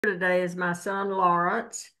Today is my son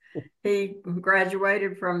Lawrence. He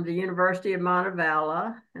graduated from the University of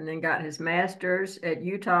Montevallo and then got his master's at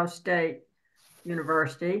Utah State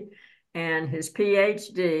University and his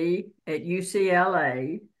PhD at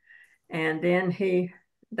UCLA. And then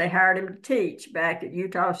they hired him to teach back at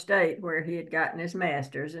Utah State where he had gotten his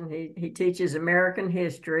master's, and he teaches American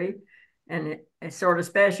history, and it sort of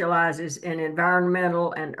specializes in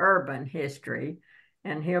environmental and urban history.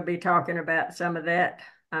 And he'll be talking about some of that,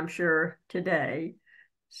 I'm sure, today.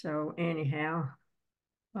 So anyhow,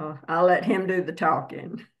 I'll let him do the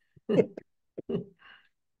talking.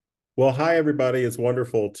 Well, hi, everybody. It's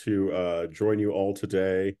wonderful to join you all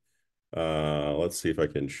today. Let's see if I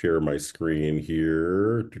can share my screen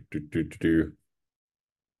here.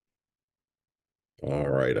 All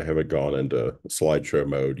right, I haven't gone into slideshow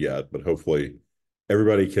mode yet, but hopefully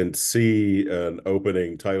everybody can see an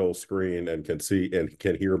opening title screen and can see and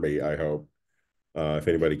can hear me, I hope. If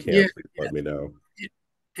anybody Yeah, can't, please let me know.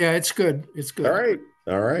 yeah, it's good. It's All good. right.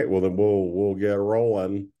 All right. Well, then we'll get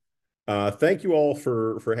rolling. Thank you all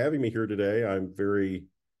for having me here today. I'm very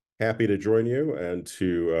happy to join you and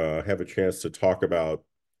to have a chance to talk about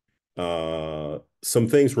some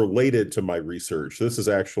things related to my research. This is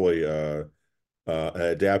actually an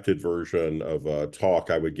adapted version of a talk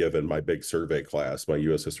I would give in my big survey class, my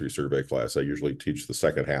U.S. history survey class. I usually teach the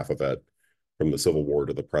second half of it, from the Civil War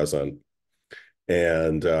to the present.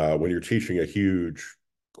 And when you're teaching a huge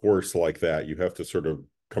course like that, you have to sort of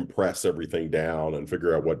compress everything down and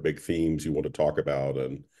figure out what big themes you want to talk about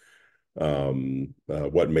and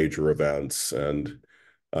what major events. And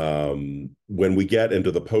when we get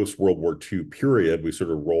into the post-World War II period, we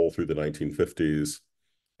sort of roll through the 1950s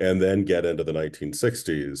and then get into the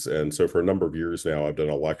 1960s. And so for a number of years now, I've done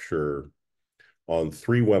a lecture on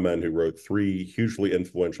three women who wrote three hugely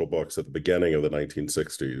influential books at the beginning of the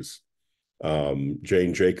 1960s.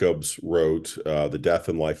 Jane Jacobs wrote The Death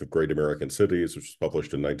and Life of Great American Cities, which was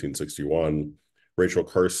published in 1961. Rachel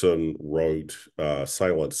Carson wrote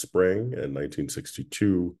Silent Spring in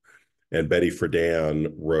 1962. And Betty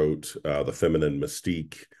Friedan wrote The Feminine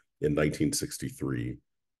Mystique in 1963.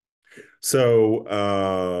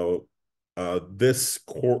 So this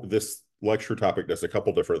lecture topic does a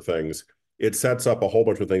couple different things. It sets up a whole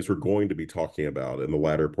bunch of things we're going to be talking about in the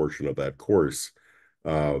latter portion of that course.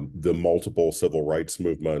 The multiple civil rights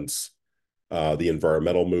movements, the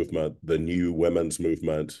environmental movement, the new women's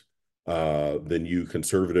movement, the new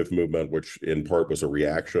conservative movement, which in part was a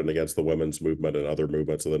reaction against the women's movement and other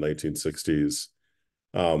movements of the 1960s.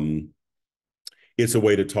 It's a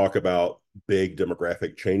way to talk about big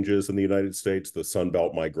demographic changes in the United States, the Sun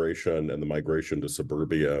Belt migration and the migration to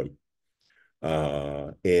suburbia,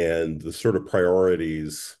 and the sort of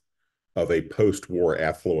priorities of a post-war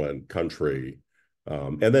affluent country.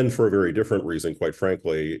 And then for a very different reason, quite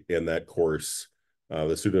frankly, in that course,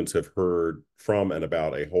 the students have heard from and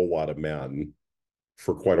about a whole lot of men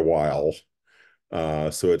for quite a while.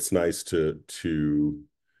 So it's nice to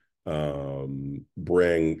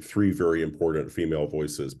bring three very important female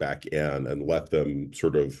voices back in and let them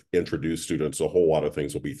sort of introduce students to a whole lot of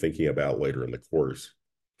things we'll be thinking about later in the course.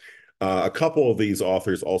 A couple of these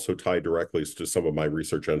authors also tie directly to some of my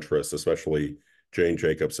research interests, especially Jane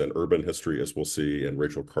Jacobs and urban history, as we'll see, and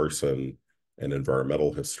Rachel Carson and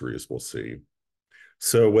environmental history, as we'll see.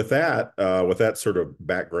 So with that sort of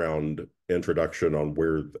background introduction on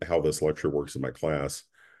how this lecture works in my class,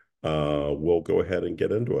 we'll go ahead and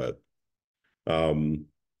get into it.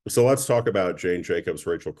 So let's talk about Jane Jacobs,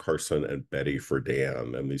 Rachel Carson, and Betty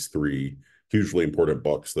Friedan, and these three hugely important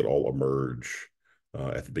books that all emerge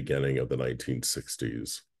at the beginning of the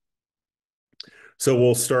 1960s. So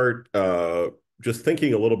we'll start just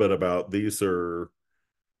thinking a little bit about these are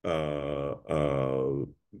how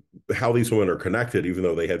these women are connected, even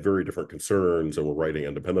though they had very different concerns and were writing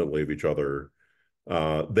independently of each other.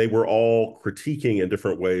 They were all critiquing in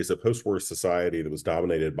different ways a post-war society that was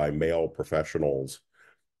dominated by male professionals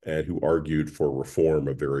and who argued for reform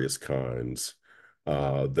of various kinds.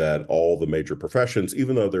 That all the major professions,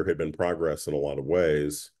 even though there had been progress in a lot of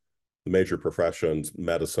ways, the major professions,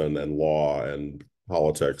 medicine and law and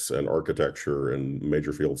politics and architecture and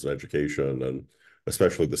major fields in education, and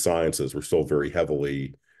especially the sciences, were still very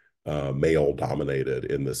heavily male dominated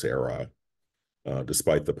in this era.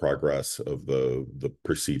 Despite the progress of the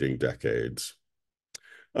preceding decades.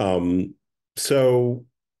 So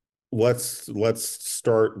let's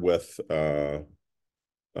start with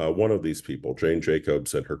one of these people, Jane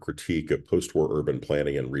Jacobs, and her critique of post-war urban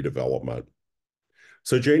planning and redevelopment.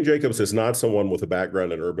 So Jane Jacobs is not someone with a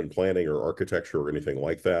background in urban planning or architecture or anything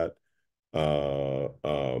like that.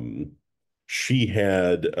 She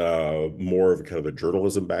had more of a kind of a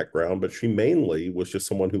journalism background, but she mainly was just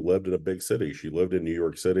someone who lived in a big city. She lived in New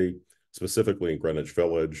York City, specifically in Greenwich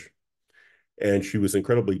Village, and she was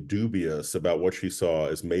incredibly dubious about what she saw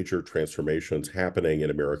as major transformations happening in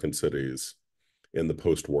American cities in the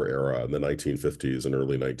post-war era in the 1950s and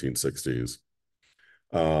early 1960s.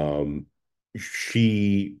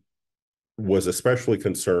 She was especially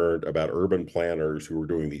concerned about urban planners who were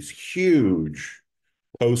doing these huge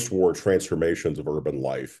post-war transformations of urban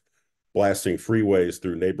life, blasting freeways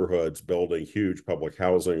through neighborhoods, building huge public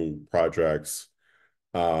housing projects,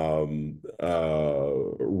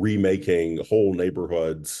 remaking whole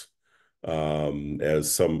neighborhoods,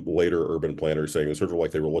 as some later urban planners saying, it's sort of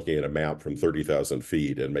like they were looking at a map from 30,000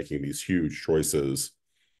 feet and making these huge choices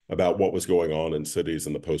about what was going on in cities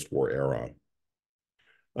in the post-war era.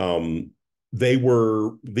 Um,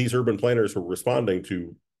 these urban planners were responding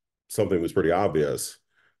to something that was pretty obvious.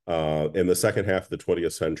 In the second half of the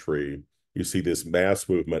 20th century, you see this mass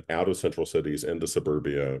movement out of central cities into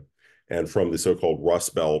suburbia, and from the so-called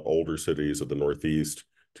Rust Belt older cities of the Northeast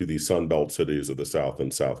to the Sun Belt cities of the South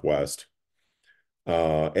and Southwest.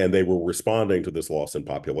 And they were responding to this loss in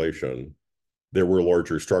population. There were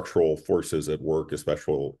larger structural forces at work,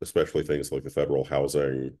 especially things like the federal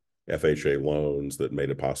housing, FHA loans that made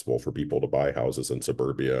it possible for people to buy houses in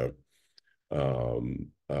suburbia.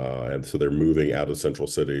 And so they're moving out of central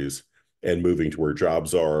cities and moving to where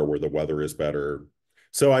jobs are, where the weather is better.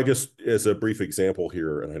 So I just, as a brief example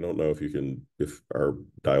here, and I don't know if our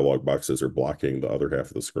dialogue boxes are blocking the other half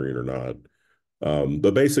of the screen or not.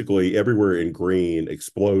 But basically, everywhere in green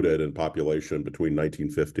exploded in population between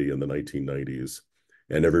 1950 and the 1990s,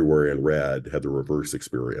 and everywhere in red had the reverse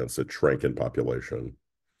experience. It shrank in population.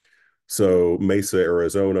 So Mesa,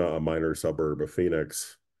 Arizona, a minor suburb of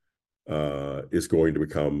Phoenix, is going to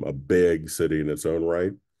become a big city in its own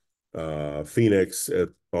right. Phoenix,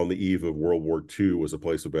 on the eve of World War II, was a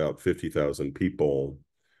place of about 50,000 people.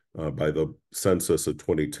 By the census of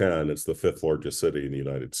 2010, it's the fifth largest city in the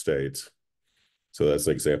United States. So that's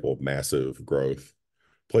an example of massive growth.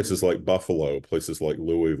 Places like Buffalo, places like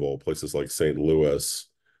Louisville, places like St. Louis,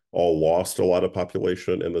 all lost a lot of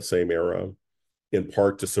population in the same era, in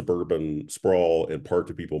part to suburban sprawl, in part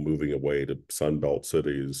to people moving away to Sunbelt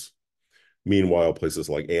cities. Meanwhile, places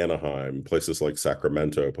like Anaheim, places like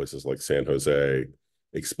Sacramento, places like San Jose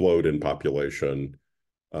explode in population,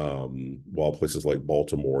 while places like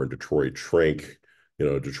Baltimore and Detroit shrink.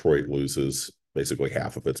 Detroit loses basically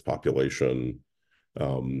half of its population.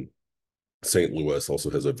 St. Louis also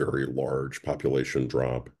has a very large population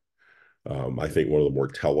drop. I think one of the more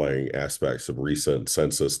telling aspects of recent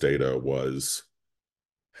census data was,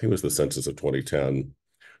 I think it was the census of 2010,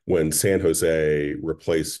 when San Jose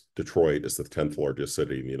replaced Detroit as the 10th largest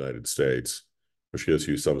city in the United States, which gives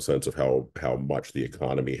you some sense of how much the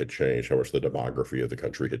economy had changed, how much the demography of the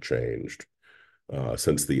country had changed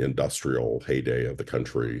since the industrial heyday of the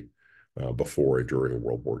country before and during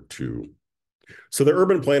World War II. So the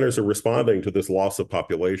urban planners are responding to this loss of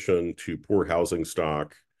population, to poor housing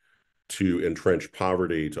stock, to entrenched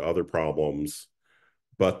poverty, to other problems,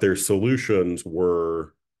 but their solutions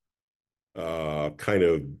were kind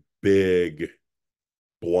of big,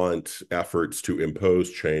 blunt efforts to impose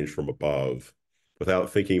change from above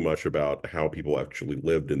without thinking much about how people actually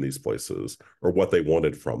lived in these places or what they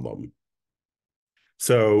wanted from them.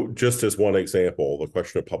 So just as one example, the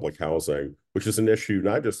question of public housing, which is an issue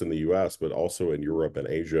not just in the US, but also in Europe and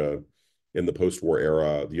Asia in the post-war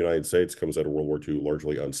era. The United States comes out of World War II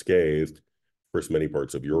largely unscathed. Of course, many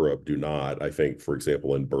parts of Europe do not. I think, for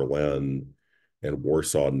example, in Berlin and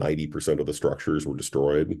Warsaw, 90% of the structures were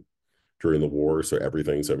destroyed during the war, so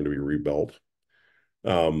everything's having to be rebuilt.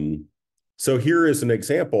 So here is an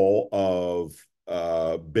example of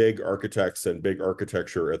big architects and big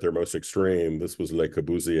architecture at their most extreme. This was Le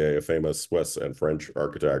Corbusier, a famous Swiss and French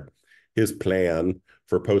architect. His plan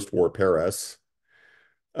for post-war Paris,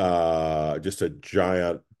 just a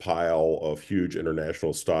giant pile of huge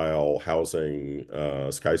international style housing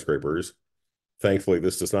skyscrapers. Thankfully,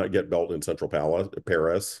 this does not get built in central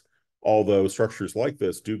Paris, although structures like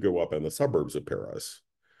this do go up in the suburbs of Paris,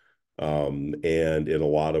 and in a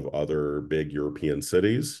lot of other big European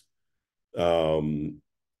cities. And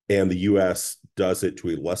the US does it to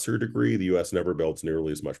a lesser degree. The US never builds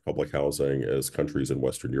nearly as much public housing as countries in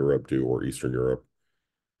Western Europe do, or Eastern Europe.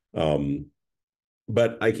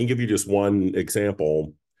 But I can give you just one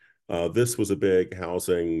example. This was a big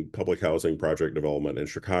public housing project development in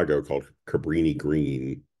Chicago called Cabrini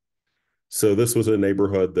Green. So this was a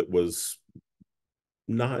neighborhood that was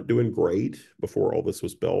not doing great before all this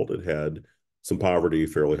was built. It had some poverty,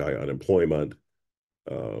 fairly high unemployment.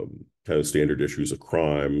 kind of standard issues of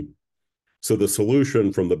crime. So the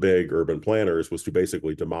solution from the big urban planners was to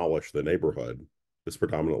basically demolish the neighborhood, this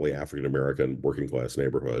predominantly African-American working class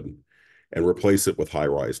neighborhood, and replace it with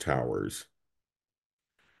high-rise towers.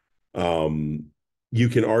 You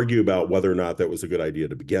can argue about whether or not that was a good idea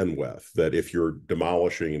to begin with, that if you're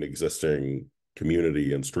demolishing an existing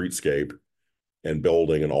community and streetscape and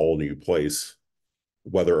building an all-new place,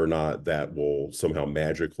 whether or not that will somehow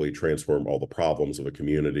magically transform all the problems of a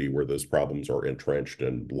community where those problems are entrenched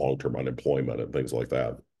in long-term unemployment and things like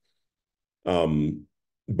that.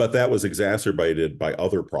 But that was exacerbated by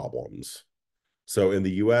other problems. So in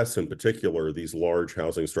the US in particular, these large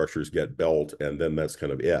housing structures get built and then that's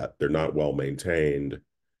kind of it. They're not well maintained.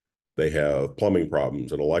 They have plumbing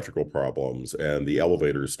problems and electrical problems, and the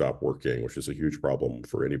elevators stop working, which is a huge problem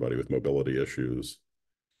for anybody with mobility issues.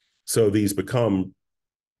 So these become,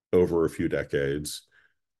 over a few decades,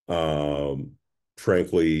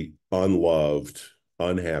 frankly, unloved,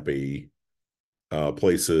 unhappy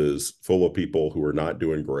places full of people who are not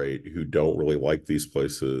doing great, who don't really like these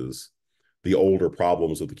places. The older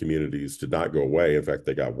problems of the communities did not go away. In fact,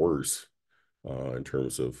 they got worse in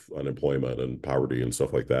terms of unemployment and poverty and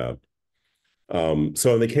stuff like that.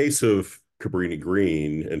 So in the case of Cabrini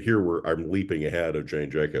Green, and here I'm leaping ahead of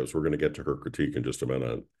Jane Jacobs. We're going to get to her critique in just a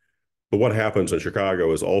minute. But what happens in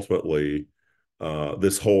Chicago is ultimately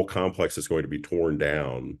this whole complex is going to be torn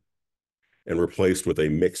down and replaced with a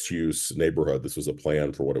mixed-use neighborhood. This was a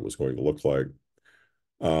plan for what it was going to look like.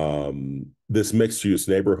 This mixed-use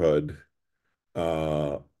neighborhood,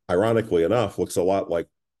 ironically enough, looks a lot like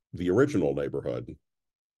the original neighborhood.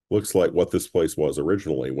 Looks like what this place was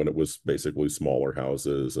originally, when it was basically smaller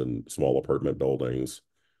houses and small apartment buildings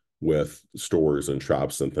with stores and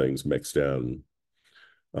shops and things mixed in.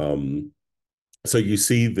 So you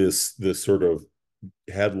see this sort of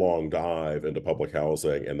headlong dive into public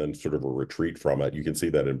housing and then sort of a retreat from it. You can see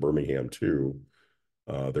that in Birmingham too.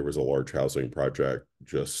 There was a large housing project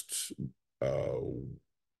just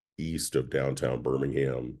east of downtown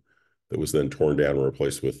Birmingham that was then torn down and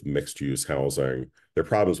replaced with mixed-use housing. There are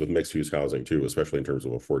problems with mixed-use housing too, especially in terms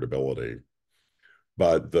of affordability.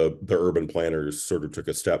 But the urban planners sort of took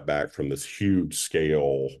a step back from this huge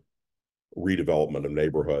scale redevelopment of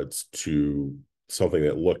neighborhoods to something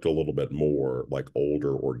that looked a little bit more like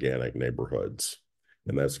older organic neighborhoods.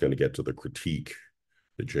 And that's going to get to the critique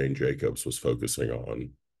that Jane Jacobs was focusing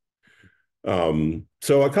on.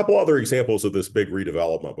 So a couple other examples of this big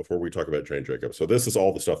redevelopment before we talk about Jane Jacobs. So this is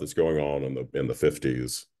all the stuff that's going on in the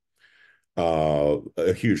 50s.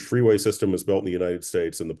 A huge freeway system was built in the United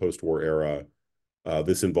States in the post-war era.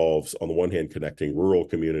 This involves, on the one hand, connecting rural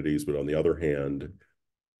communities, but on the other hand,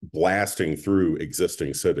 blasting through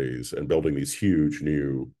existing cities and building these huge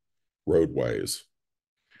new roadways.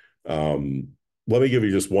 Let me give you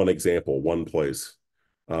just one example, one place.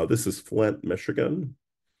 This is Flint, Michigan.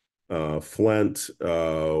 Flint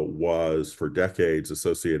was for decades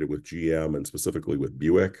associated with GM and specifically with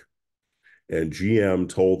Buick. And GM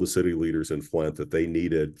told the city leaders in Flint that they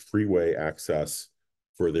needed freeway access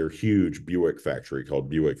for their huge Buick factory called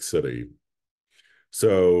Buick City.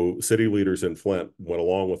 So city leaders in Flint went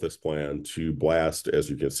along with this plan to blast, as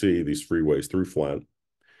you can see, these freeways through Flint.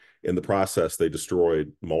 In the process, they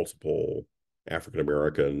destroyed multiple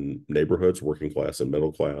African-American neighborhoods, working class and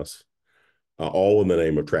middle class, all in the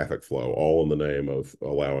name of traffic flow, all in the name of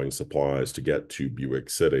allowing supplies to get to Buick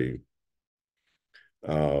City.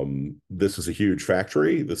 This is a huge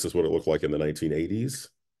factory. This is what it looked like in the 1980s.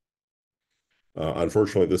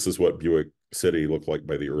 Unfortunately, this is what Buick City looked like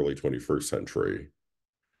by the early 21st century.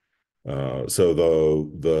 So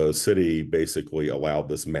the city basically allowed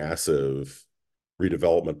this massive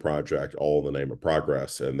redevelopment project all in the name of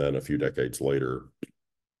progress. And then a few decades later,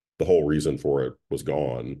 the whole reason for it was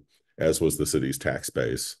gone, as was the city's tax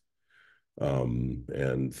base.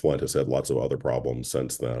 And Flint has had lots of other problems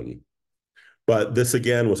since then. But this,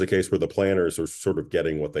 again, was a case where the planners are sort of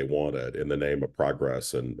getting what they wanted in the name of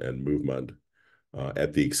progress and movement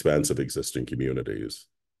at the expense of existing communities.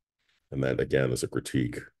 And that, again, is a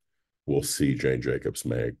critique we'll see Jane Jacobs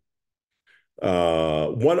make.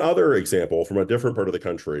 One other example from a different part of the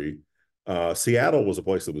country, Seattle was a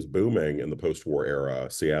place that was booming in the post-war era.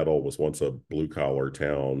 Seattle was once a blue-collar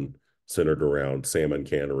town centered around salmon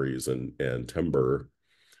canneries and timber.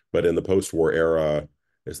 But in the post-war era,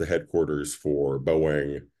 as the headquarters for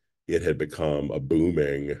Boeing, it had become a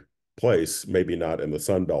booming place, maybe not in the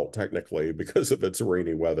Sun Belt technically because of its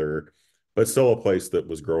rainy weather, but still a place that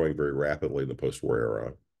was growing very rapidly in the post-war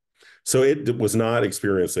era. So it was not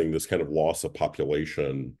experiencing this kind of loss of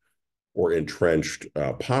population or entrenched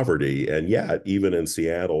poverty. And yet, even in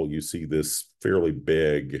Seattle, you see this fairly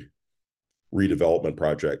big redevelopment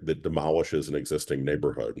project that demolishes an existing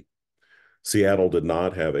neighborhood. Seattle did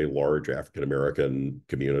not have a large African-American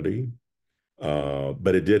community,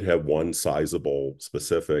 but it did have one sizable,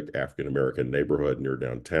 specific African-American neighborhood near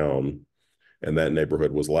downtown, and that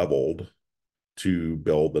neighborhood was leveled to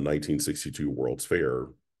build the 1962 World's Fair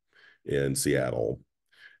in Seattle.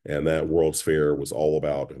 And that World's Fair was all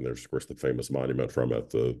about, and there's, of course, the famous monument from it,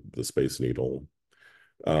 the Space Needle.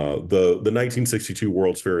 The 1962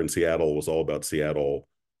 World's Fair in Seattle was all about Seattle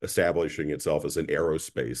establishing itself as an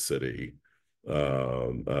aerospace city,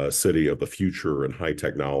 a city of the future and high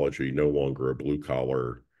technology, no longer a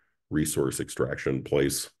blue-collar resource extraction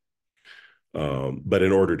place. But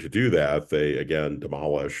in order to do that, they, again,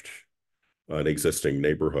 demolished an existing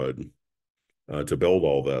neighborhood to build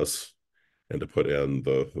all this and to put in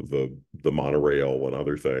the monorail and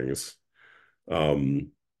other things.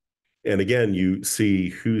 And again, you see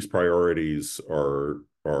whose priorities are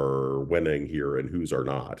winning here and whose are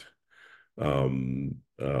not.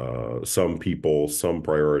 Some people, some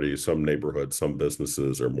priorities, some neighborhoods, some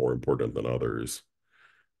businesses are more important than others.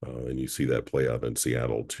 And you see that play out in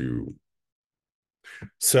Seattle too.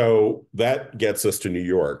 So that gets us to New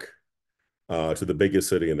York, to the biggest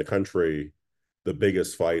city in the country, the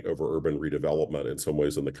biggest fight over urban redevelopment in some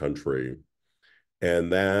ways in the country.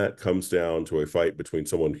 And that comes down to a fight between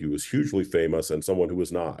someone who was hugely famous and someone who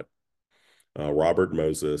was not, Robert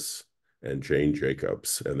Moses and Jane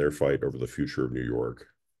Jacobs, and their fight over the future of New York.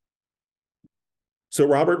 So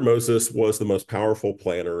Robert Moses was the most powerful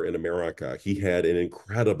planner in America. He had an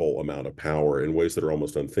incredible amount of power in ways that are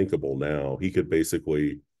almost unthinkable now. He could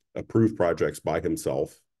basically approve projects by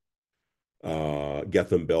himself, get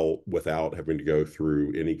them built without having to go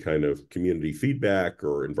through any kind of community feedback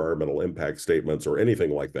or environmental impact statements or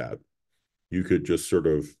anything like that. You could just sort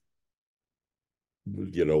of,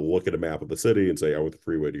 look at a map of the city and say, I want the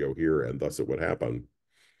freeway to go here, and thus it would happen.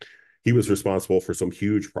 He was responsible for some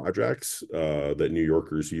huge projects that New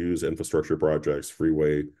Yorkers use, infrastructure projects,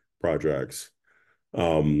 freeway projects.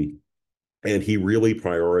 And he really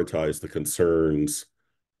prioritized the concerns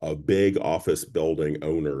of big office building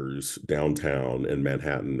owners downtown in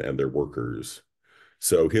Manhattan and their workers.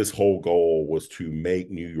 So his whole goal was to make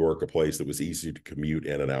New York a place that was easy to commute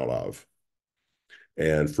in and out of.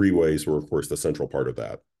 And freeways were, of course, the central part of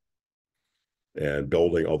that. And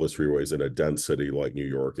building all those freeways in a dense city like New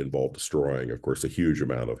York involved destroying, of course, a huge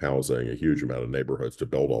amount of housing, a huge amount of neighborhoods to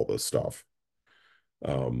build all this stuff.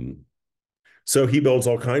 So he builds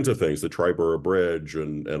all kinds of things, the Triborough Bridge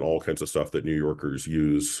and all kinds of stuff that New Yorkers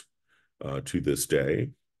use to this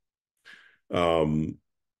day.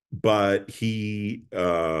 But he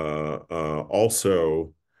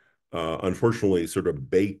also, unfortunately, sort of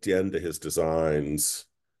baked into his designs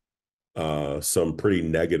some pretty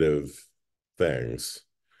negative things.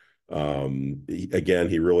 Again,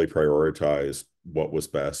 he really prioritized what was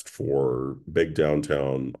best for big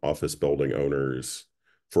downtown office building owners,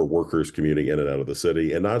 for workers commuting in and out of the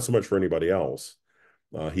city, and not so much for anybody else.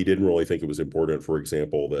 He didn't really think it was important, for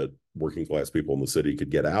example, that working class people in the city could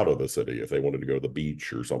get out of the city if they wanted to go to the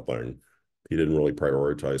beach or something. He didn't really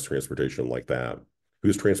prioritize transportation like that. He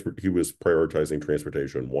was prioritizing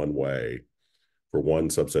transportation one way for one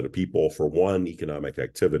subset of people, for one economic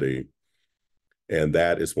activity. And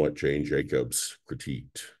that is what Jane Jacobs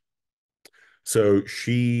critiqued. So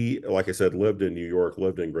she, like I said, lived in New York,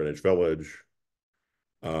 lived in Greenwich Village.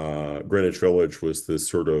 Greenwich Village was this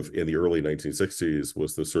sort of, in the early 1960s,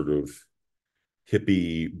 was this sort of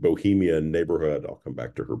hippie bohemian neighborhood. I'll come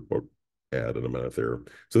back to her book ad in a minute there.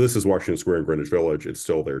 So this is Washington Square in Greenwich Village. It's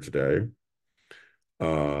still there today.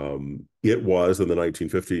 It was in the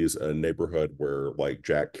 1950s a neighborhood where like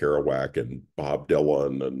Jack Kerouac and Bob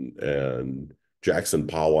Dylan and Jackson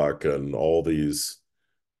Pollock and all these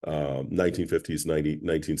 1950s,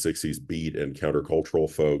 1960s beat and countercultural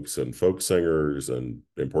folks and folk singers and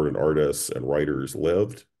important artists and writers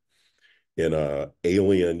lived in a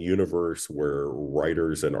alien universe where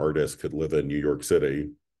writers and artists could live in New York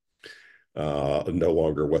City. No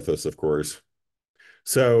longer with us, of course.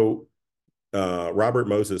 So Robert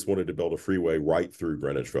Moses wanted to build a freeway right through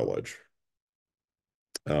Greenwich Village,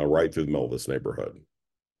 right through the middle of this neighborhood.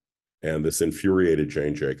 And this infuriated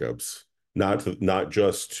Jane Jacobs, not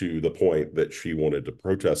just to the point that she wanted to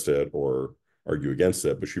protest it or argue against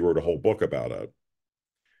it, but she wrote a whole book about it.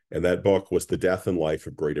 And that book was The Death and Life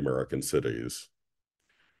of Great American Cities.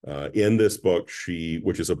 In this book,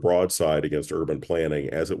 which is a broadside against urban planning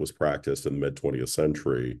as it was practiced in the mid-20th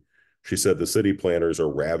century, she said the city planners are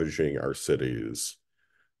ravaging our cities.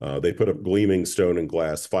 They put up gleaming stone and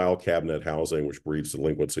glass file cabinet housing, which breeds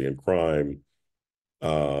delinquency and crime.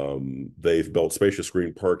 They've built spacious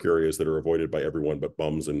green park areas that are avoided by everyone but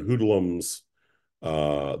bums and hoodlums.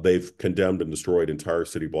 They've condemned and destroyed entire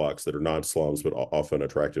city blocks that are not slums, but often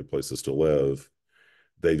attractive places to live.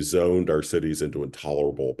 They've zoned our cities into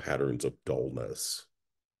intolerable patterns of dullness.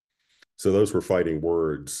 So those were fighting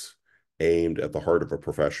words aimed at the heart of a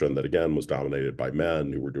profession that, again, was dominated by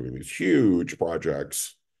men who were doing these huge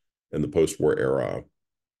projects in the post-war era.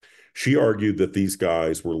 She argued that these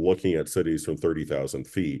guys were looking at cities from 30,000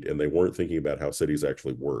 feet, and they weren't thinking about how cities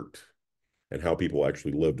actually worked and how people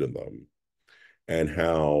actually lived in them, and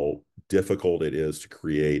how difficult it is to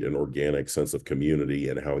create an organic sense of community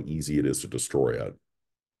and how easy it is to destroy it.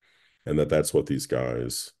 And that's what these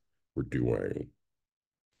guys were doing.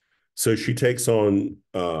 So she takes on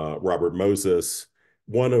Robert Moses.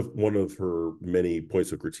 One of her many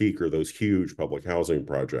points of critique are those huge public housing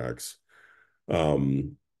projects.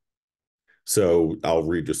 So I'll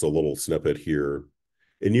read just a little snippet here.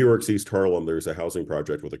 In New York's East Harlem, there's a housing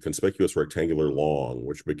project with a conspicuous rectangular lawn,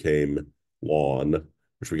 which became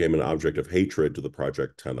an object of hatred to the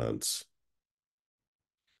project tenants.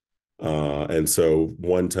 And so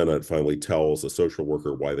one tenant finally tells a social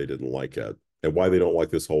worker why they didn't like it and why they don't like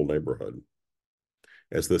this whole neighborhood.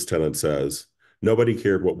 As this tenant says, nobody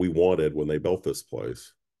cared what we wanted when they built this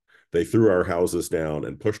place. They threw our houses down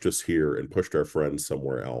and pushed us here and pushed our friends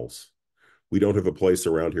somewhere else. We don't have a place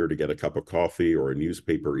around here to get a cup of coffee or a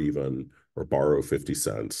newspaper even, or borrow 50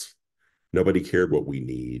 cents. Nobody cared what we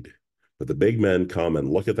need. But the big men come and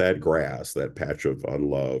look at that grass, that patch of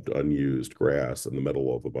unloved, unused grass in the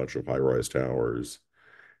middle of a bunch of high-rise towers,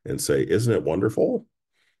 and say, isn't it wonderful?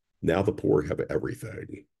 Now the poor have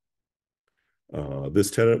everything.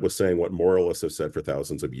 This tenant was saying what moralists have said for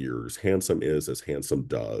thousands of years: handsome is as handsome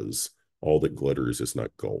does. All that glitters is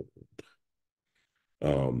not gold.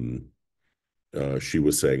 She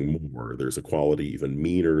was saying more. There's a quality even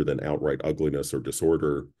meaner than outright ugliness or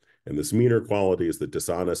disorder. And this meaner quality is the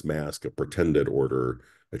dishonest mask of pretended order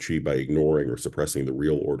achieved by ignoring or suppressing the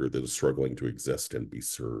real order that is struggling to exist and be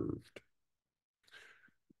served.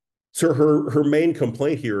 So her main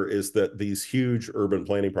complaint here is that these huge urban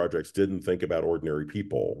planning projects didn't think about ordinary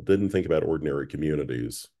people, didn't think about ordinary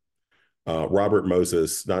communities. Robert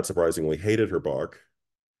Moses, not surprisingly, hated her book,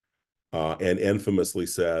 and infamously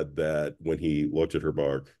said that when he looked at her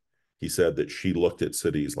book, he said that she looked at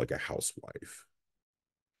cities like a housewife.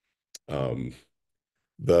 The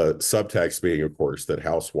subtext being, of course,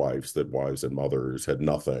 that wives and mothers had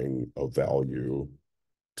nothing of value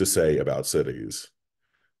to say about cities.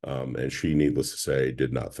 And she, needless to say,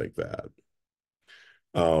 did not think that.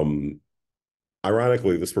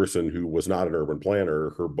 Ironically, this person who was not an urban planner,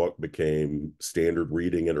 her book became standard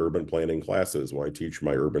reading in urban planning classes. When I teach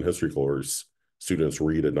my urban history course, students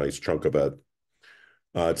read a nice chunk of it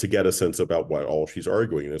to get a sense about what all she's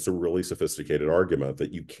arguing. And it's a really sophisticated argument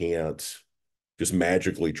that you can't just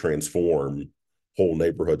magically transform whole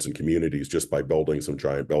neighborhoods and communities just by building some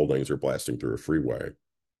giant buildings or blasting through a freeway.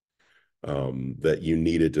 That you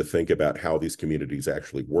needed to think about how these communities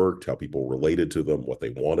actually worked, how people related to them, what they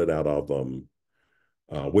wanted out of them,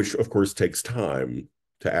 which of course takes time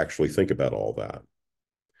to actually think about all that.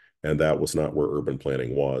 And that was not where urban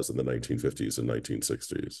planning was in the 1950s and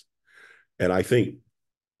 1960s. And I think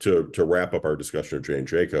to wrap up our discussion of Jane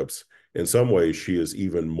Jacobs, in some ways, she is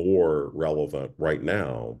even more relevant right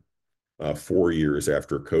now, 4 years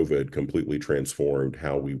after COVID completely transformed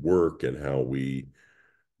how we work and how we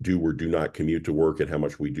do or do not commute to work and how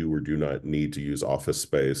much we do or do not need to use office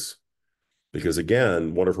space. Because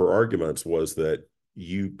again, one of her arguments was that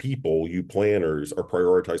you people, you planners, are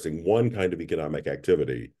prioritizing one kind of economic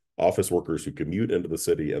activity, office workers who commute into the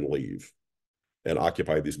city and leave and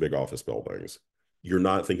occupy these big office buildings. You're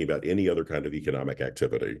not thinking about any other kind of economic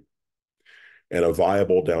activity. And a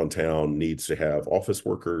viable downtown needs to have office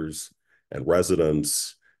workers and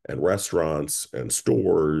residents and restaurants and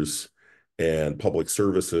stores and public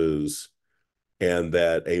services, and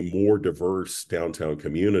that a more diverse downtown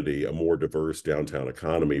community, a more diverse downtown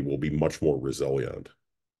economy will be much more resilient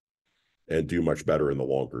and do much better in the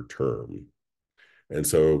longer term. And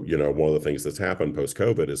so, one of the things that's happened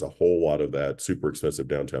post-COVID is a whole lot of that super expensive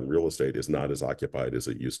downtown real estate is not as occupied as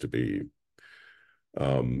it used to be.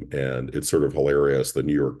 And it's sort of hilarious. The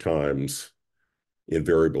New York Times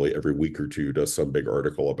invariably every week or two does some big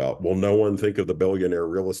article about, will no one think of the billionaire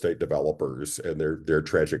real estate developers and their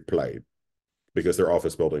tragic plight because their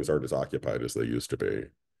office buildings aren't as occupied as they used to be.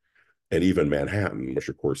 And even Manhattan, which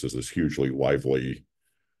of course is this hugely lively,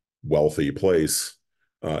 wealthy place,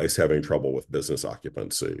 is having trouble with business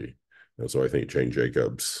occupancy. And so I think Jane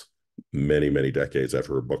Jacobs, many, many decades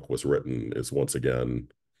after her book was written, is once again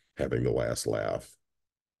having the last laugh.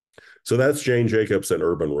 So that's Jane Jacobs and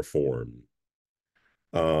urban reform.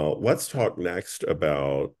 Let's talk next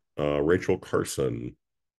about Rachel Carson,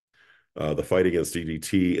 the fight against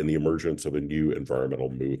DDT and the emergence of a new environmental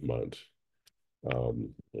movement.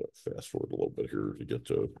 Fast forward a little bit here to get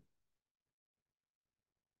to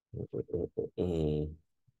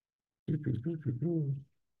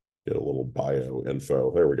get a little bio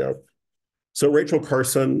info. There we go. So Rachel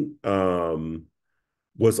Carson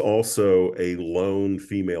was also a lone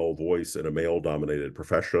female voice in a male-dominated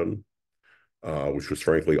profession, which was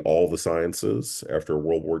frankly all the sciences after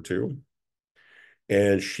World War II.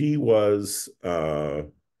 And she was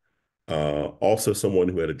also someone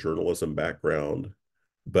who had a journalism background,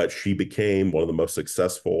 but she became one of the most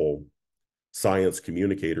successful science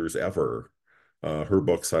communicators ever. Her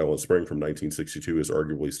book, Silent Spring from 1962, is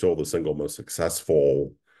arguably still the single most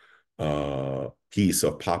successful piece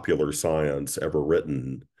of popular science ever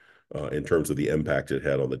written in terms of the impact it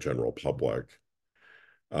had on the general public.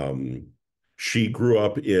 She grew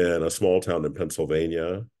up in a small town in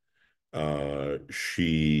Pennsylvania.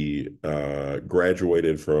 She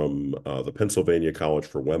graduated from the Pennsylvania College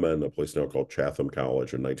for Women, a place now called Chatham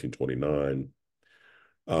College, in 1929.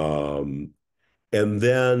 And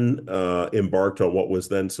then embarked on what was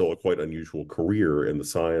then still a quite unusual career in the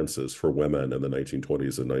sciences for women in the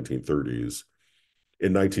 1920s and 1930s.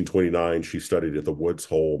 In 1929, she studied at the Woods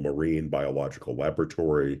Hole Marine Biological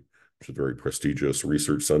Laboratory, which is a very prestigious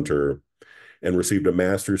research center, and received a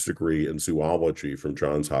master's degree in zoology from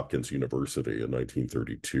Johns Hopkins University in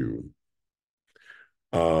 1932.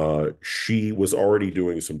 She was already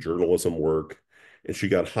doing some journalism work, and she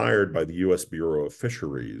got hired by the U.S. Bureau of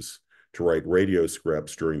Fisheries to write radio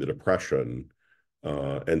scripts during the Depression,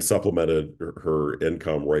 and supplemented her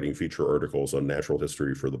income writing feature articles on natural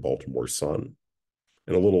history for the Baltimore Sun.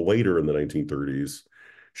 And a little later in the 1930s,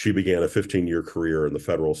 she began a 15-year career in the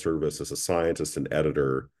federal service as a scientist and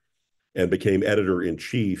editor, and became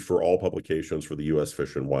editor-in-chief for all publications for the U.S.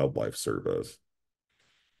 Fish and Wildlife Service.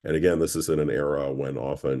 And again, this is in an era when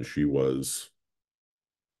often she was,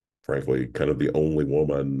 frankly, kind of the only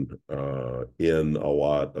woman in a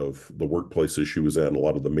lot of the workplaces she was in, a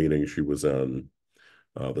lot of the meetings she was in.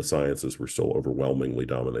 The sciences were still overwhelmingly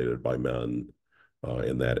dominated by men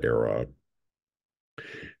in that era.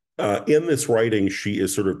 In this writing, she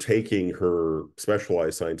is sort of taking her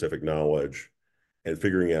specialized scientific knowledge and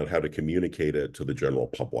figuring out how to communicate it to the general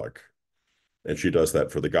public. And she does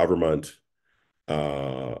that for the government,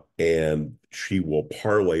 and she will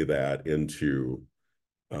parlay that into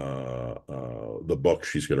the book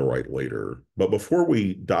she's going to write later. But before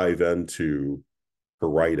we dive into her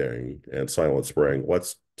writing and Silent Spring,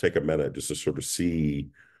 let's take a minute just to sort of see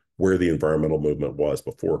where the environmental movement was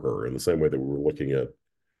before her, in the same way that we were looking at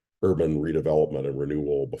urban redevelopment and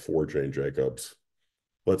renewal before Jane Jacobs.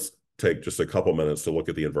 Let's take just a couple minutes to look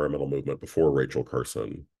at the environmental movement before Rachel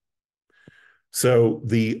Carson. So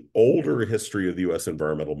the older history of the U.S.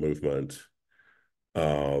 environmental movement,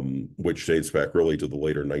 which dates back really to the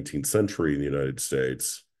later 19th century in the United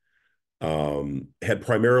States, had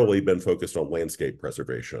primarily been focused on landscape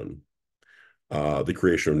preservation, the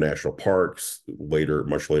creation of national parks,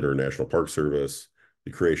 much later National Park Service,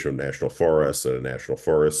 the creation of national forests and a National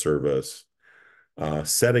Forest Service,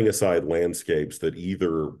 setting aside landscapes that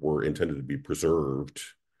either were intended to be preserved,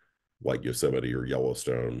 like Yosemite or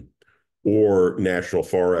Yellowstone, or national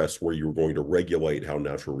forests where you were going to regulate how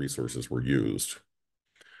natural resources were used,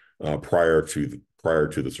 prior to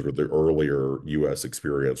the sort of the earlier U.S.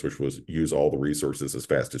 experience, which was use all the resources as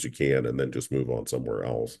fast as you can and then just move on somewhere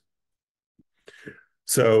else.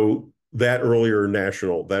 So that earlier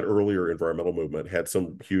environmental movement had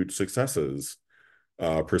some huge successes,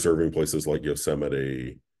 preserving places like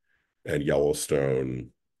Yosemite and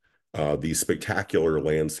Yellowstone, these spectacular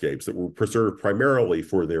landscapes that were preserved primarily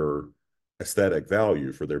for their aesthetic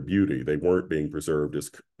value, for their beauty. They weren't being preserved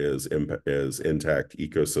as intact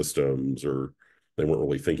ecosystems, or they weren't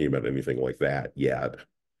really thinking about anything like that yet.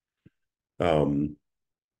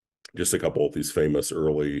 Just a couple of these famous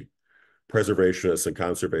early preservationists and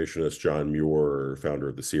conservationists: John Muir, founder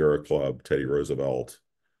of the Sierra Club; Teddy Roosevelt,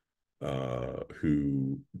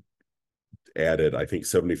 who added, I think,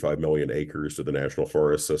 75 million acres to the National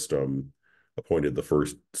Forest System, appointed the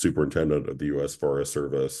first superintendent of the U.S. Forest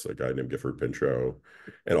Service, a guy named Gifford Pinchot,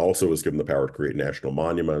 and also was given the power to create national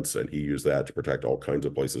monuments, and he used that to protect all kinds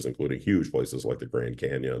of places, including huge places like the Grand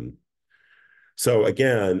Canyon. So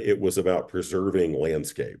again, it was about preserving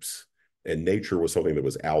landscapes, and nature was something that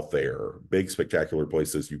was out there, big, spectacular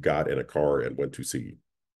places you got in a car and went to see.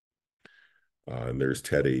 And there's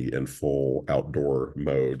Teddy in full outdoor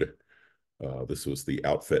mode. This was the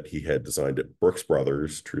outfit he had designed at Brooks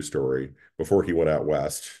Brothers, true story, before he went out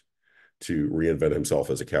west to reinvent himself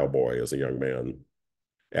as a cowboy as a young man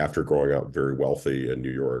after growing up very wealthy in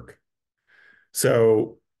New York.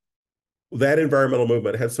 So that environmental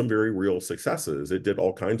movement had some very real successes. It did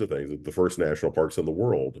all kinds of things. The first national parks in the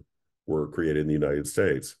world were created in the United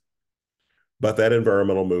States. But that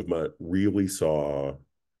environmental movement really saw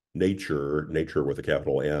nature with a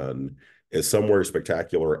capital N, as somewhere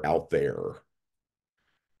spectacular out there,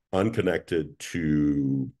 unconnected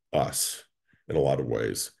to us in a lot of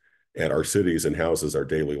ways. And our cities and houses, our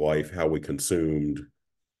daily life, how we consumed,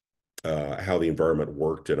 how the environment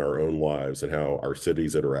worked in our own lives, and how our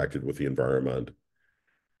cities interacted with the environment.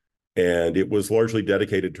 And it was largely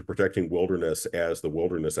dedicated to protecting wilderness, as the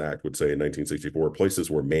Wilderness Act would say in 1964, places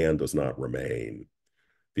where man does not remain.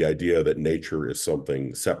 The idea that nature is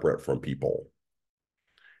something separate from people.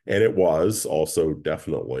 And it was also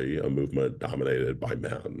definitely a movement dominated by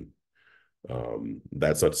men.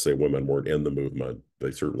 That's not to say women weren't in the movement.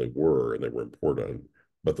 They certainly were, and they were important.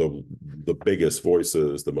 But the biggest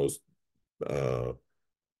voices, the most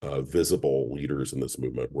visible leaders in this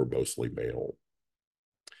movement were mostly male.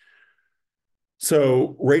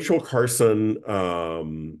 So Rachel Carson,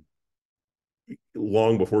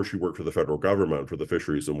 long before she worked for the federal government, for the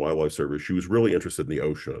Fisheries and Wildlife Service, she was really interested in the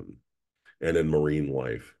ocean and in marine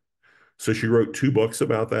life. So she wrote 2 books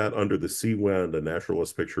about that, Under the Sea Wind, A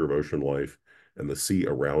Naturalist Picture of Ocean Life, and The Sea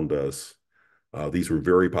Around Us. These were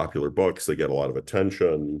very popular books. They get a lot of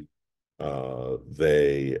attention.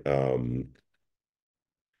 They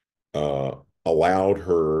allowed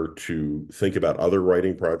her to think about other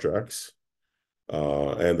writing projects.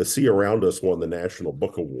 And The Sea Around Us won the National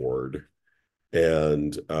Book Award.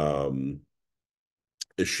 And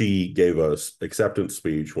she gave us acceptance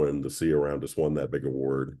speech when The Sea Around Us won that big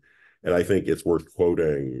award. And I think it's worth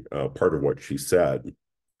quoting part of what she said.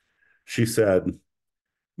 She said,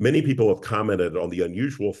 "Many people have commented on the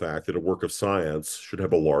unusual fact that a work of science should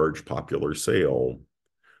have a large popular sale.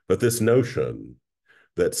 But this notion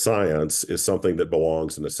that science is something that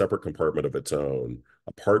belongs in a separate compartment of its own,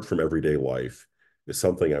 apart from everyday life, is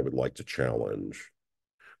something I would like to challenge.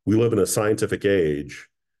 We live in a scientific age,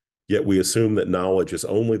 yet we assume that knowledge is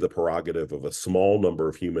only the prerogative of a small number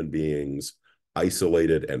of human beings,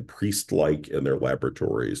 isolated and priest-like in their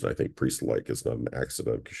laboratories." And I think priest-like is not an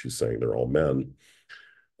accident, because she's saying they're all men.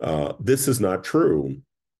 This is not true.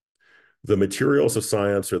 The materials of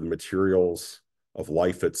science are the materials of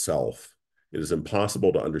life itself. It is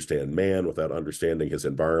impossible to understand man without understanding his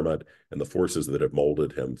environment and the forces that have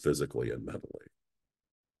molded him physically and mentally.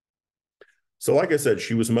 So like I said,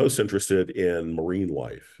 she was most interested in marine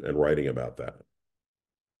life and writing about that.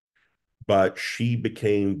 But she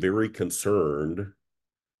became very concerned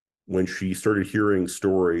when she started hearing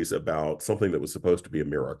stories about something that was supposed to be a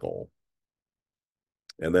miracle.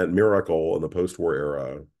 And that miracle in the post-war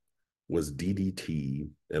era was DDT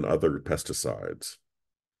and other pesticides.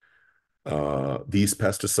 These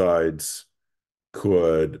pesticides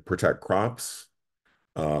could protect crops.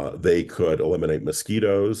 They could eliminate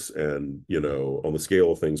mosquitoes. And, on the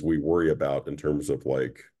scale of things we worry about in terms of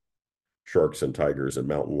like sharks and tigers and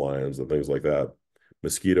mountain lions and things like that,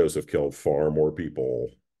 mosquitoes have killed far more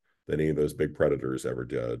people than any of those big predators ever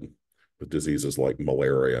did, with diseases like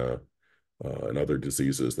malaria and other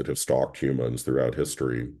diseases that have stalked humans throughout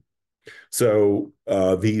history. So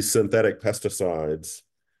these synthetic pesticides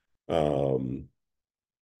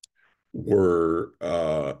were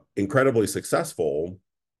incredibly successful,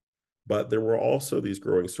 but there were also these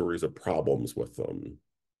growing stories of problems with them,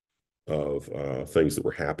 of things that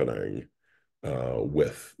were happening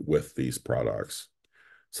with these products.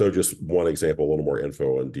 So just one example, a little more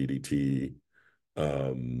info on DDT.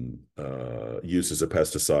 Used as a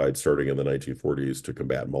pesticide starting in the 1940s to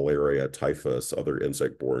combat malaria, typhus, other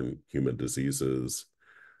insect-borne human diseases.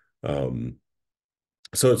 So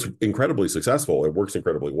it's incredibly successful. It works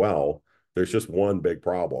incredibly well. There's just one big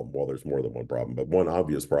problem. Well, there's more than one problem, but one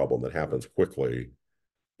obvious problem that happens quickly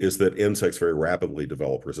is that insects very rapidly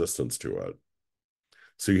develop resistance to it.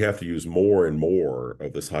 So you have to use more and more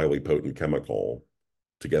of this highly potent chemical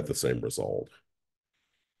to get the same result.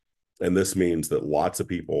 And this means that lots of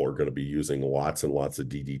people are going to be using lots and lots of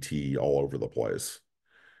DDT all over the place.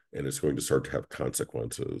 And it's going to start to have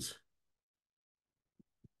consequences.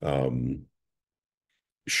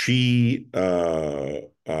 She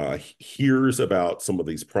hears about some of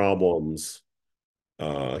these problems,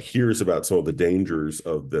 hears about some of the dangers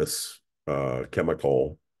of this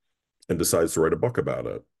chemical, and decides to write a book about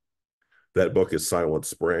it. That book is Silent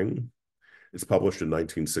Spring. It's published in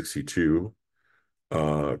 1962.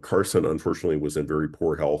 Carson, unfortunately, was in very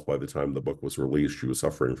poor health by the time the book was released. She was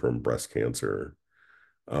suffering from breast cancer.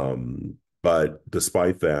 But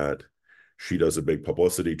despite that, she does a big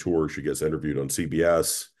publicity tour. She gets interviewed on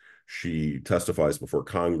CBS. She testifies before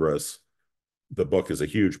Congress. The book is a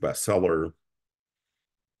huge bestseller.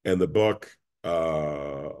 And the book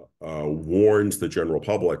warns the general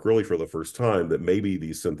public, really for the first time, that maybe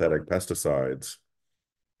these synthetic pesticides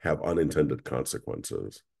have unintended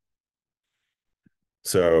consequences.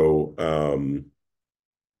 So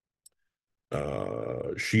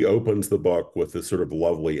she opens the book with this sort of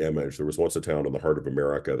lovely image. There was once a town in the heart of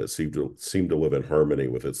America that seemed to live in harmony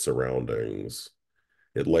with its surroundings.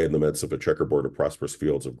 It lay in the midst of a checkerboard of prosperous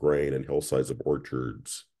fields of grain and hillsides of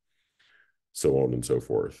orchards, so on and so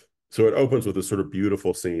forth. So it opens with this sort of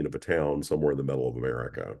beautiful scene of a town somewhere in the middle of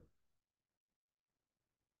America.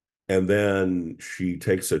 And then she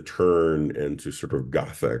takes a turn into sort of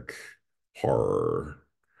gothic horror.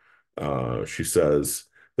 She says,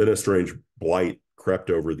 then a strange blight crept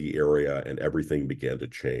over the area and everything began to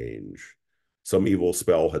change. Some evil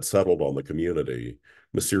spell had settled on the community.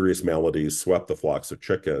 Mysterious maladies swept the flocks of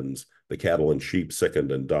chickens. The cattle and sheep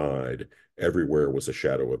sickened and died. Everywhere was a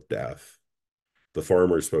shadow of death. The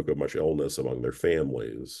farmers spoke of much illness among their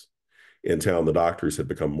families. In town, the doctors had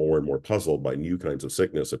become more and more puzzled by new kinds of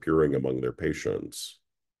sickness appearing among their patients.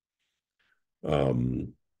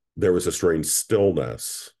 There was a strange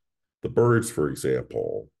stillness. The birds, for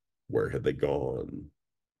example, where had they gone?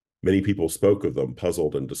 Many people spoke of them,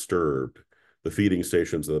 puzzled and disturbed. The feeding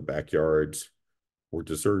stations in the backyards were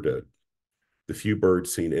deserted. The few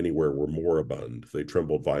birds seen anywhere were moribund. They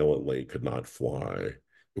trembled violently, could not fly.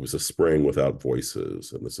 It was a spring without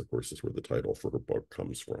voices. And this, of course, is where the title for her book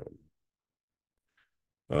comes from.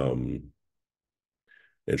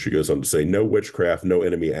 And she goes on to say, no witchcraft, no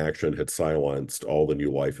enemy action had silenced all the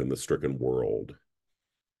new life in the stricken world.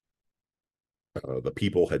 The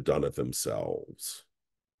people had done it themselves.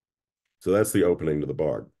 So that's the opening to the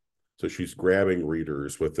book. So she's grabbing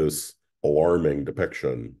readers with this alarming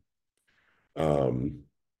depiction.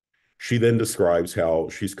 She then describes how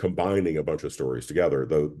she's combining a bunch of stories together,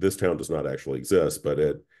 though this town does not actually exist, but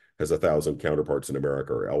it has 1,000 counterparts in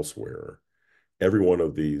America or elsewhere. Every one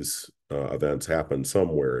of these events happened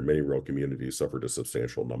somewhere, and many rural communities suffered a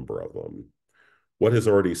substantial number of them. What has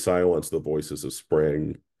already silenced the voices of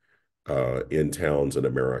spring in towns in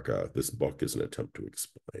America? This book is an attempt to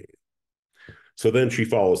explain. So then she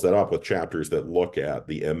follows that up with chapters that look at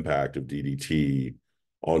the impact of DDT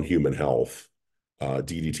on human health,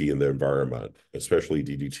 DDT in the environment, especially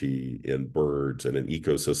DDT in birds and in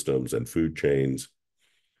ecosystems and food chains,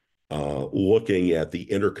 looking at the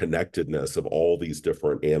interconnectedness of all these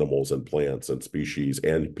different animals and plants and species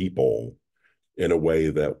and people in a way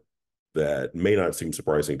that may not seem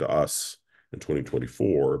surprising to us in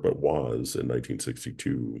 2024, but was in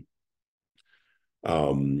 1962.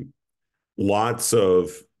 Lots of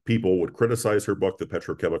people would criticize her book. The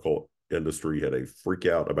petrochemical industry had a freak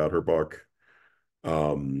out about her book.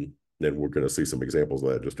 And we're going to see some examples of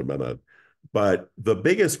that in just a minute. But the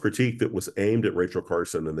biggest critique that was aimed at Rachel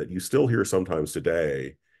Carson, and that you still hear sometimes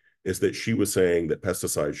today, is that she was saying that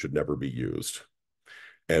pesticides should never be used.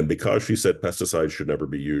 And because she said pesticides should never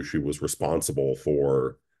be used, she was responsible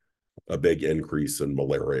for a big increase in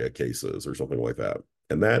malaria cases or something like that.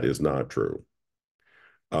 And that is not true.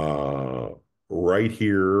 Right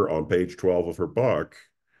here on page 12 of her book,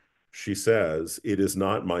 she says, it is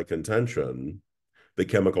not my contention that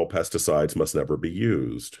chemical pesticides must never be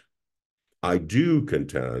used. I do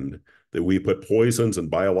contend that we put poisons and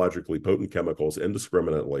biologically potent chemicals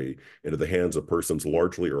indiscriminately into the hands of persons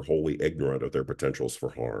largely or wholly ignorant of their potentials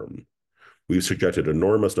for harm. We've subjected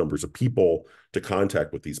enormous numbers of people to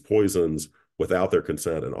contact with these poisons without their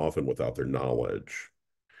consent and often without their knowledge.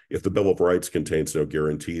 If the Bill of Rights contains no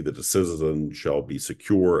guarantee that a citizen shall be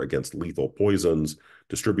secure against lethal poisons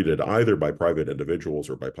distributed either by private individuals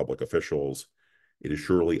or by public officials, it is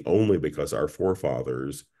surely only because our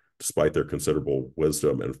forefathers, despite their considerable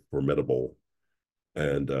wisdom and formidable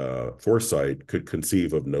and foresight, could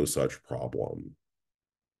conceive of no such problem.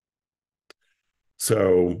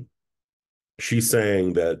 So she's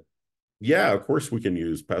saying that, yeah, of course we can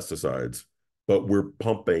use pesticides, but we're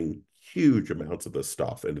pumping huge amounts of this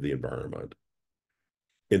stuff into the environment,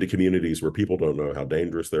 into communities where people don't know how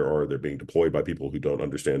dangerous they are. They're being deployed by people who don't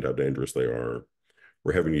understand how dangerous they are.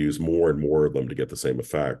 We're having to use more and more of them to get the same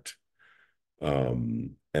effect.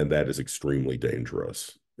 And that is extremely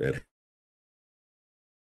dangerous. And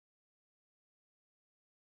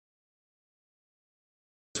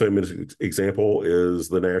famous example is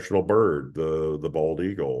the national bird, the bald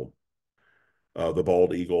eagle. the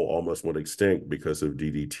bald eagle almost went extinct because of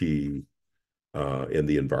DDT in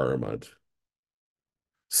the environment.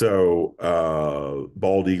 So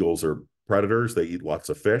bald eagles are predators. They eat lots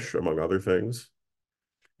of fish, among other things.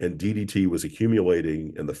 And DDT was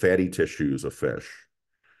accumulating in the fatty tissues of fish.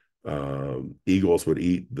 Eagles would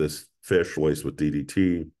eat this fish laced with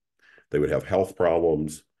DDT. They would have health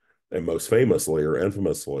problems. And most famously or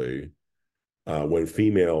infamously, when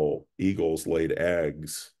female eagles laid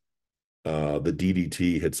eggs, the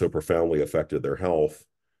DDT had so profoundly affected their health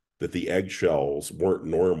that the eggshells weren't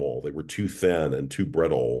normal. They were too thin and too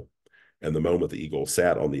brittle. And the moment the eagle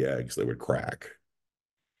sat on the eggs, they would crack.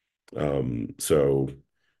 So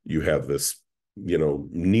you have this,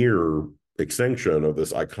 near extinction of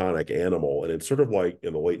this iconic animal. And it's sort of like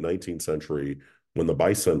in the late 19th century when the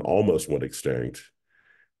bison almost went extinct.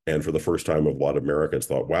 And for the first time, a lot of Americans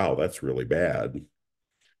thought, wow, that's really bad.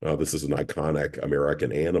 This is an iconic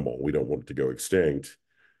American animal. We don't want it to go extinct.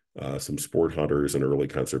 Some sport hunters and early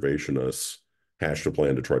conservationists hatched a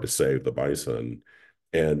plan to try to save the bison.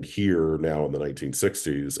 And here now in the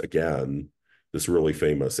 1960s, again, this really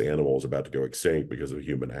famous animal is about to go extinct because of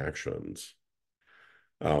human actions.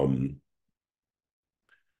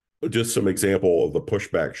 Just some example of the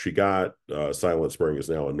pushback she got. Silent Spring is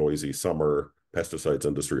now a noisy summer. Pesticides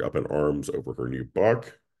industry up in arms over her new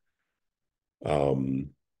book.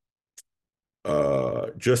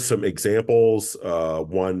 Just some examples.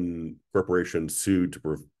 One corporation sued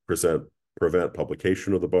to prevent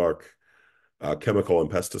publication of the book. Chemical and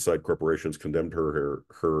pesticide corporations condemned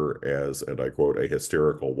her as, and I quote, a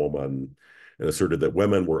hysterical woman, and asserted that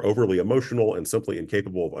women were overly emotional and simply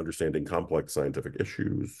incapable of understanding complex scientific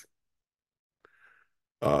issues.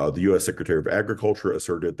 The U.S. Secretary of Agriculture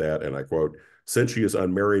asserted that, and I quote, since she is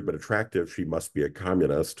unmarried but attractive, she must be a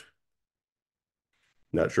communist.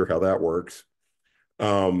 Not sure how that works.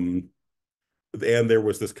 And there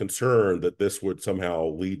was this concern that this would somehow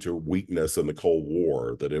lead to weakness in the Cold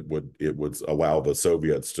War, that it would allow the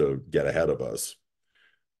Soviets to get ahead of us.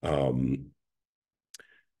 And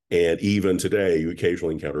even today, you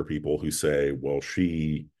occasionally encounter people who say, well,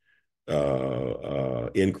 she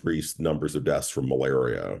increased numbers of deaths from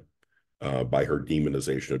malaria by her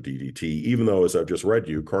demonization of DDT, even though, as I've just read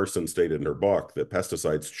you, Carson stated in her book that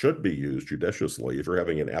pesticides should be used judiciously. If you're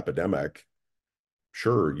having an epidemic,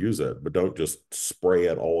 sure, use it, but don't just spray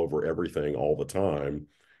it all over everything all the time.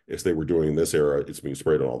 As they were doing in this era, it's being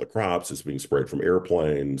sprayed on all the crops, it's being sprayed from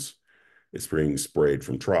airplanes, it's being sprayed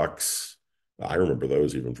from trucks. I remember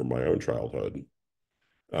those even from my own childhood.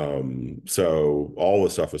 So all the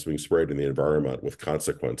stuff is being sprayed in the environment with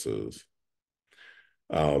consequences.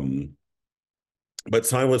 But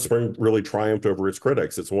Silent Spring really triumphed over its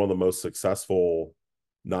critics. It's one of the most successful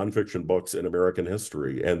nonfiction books in American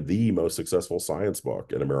history and the most successful science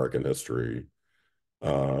book in American history.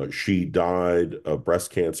 She died of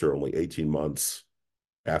breast cancer only 18 months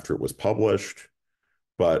after it was published,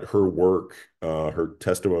 but her work, her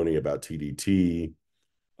testimony about TDT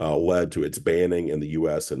led to its banning in the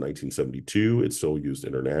US in 1972. It's still used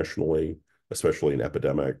internationally, especially in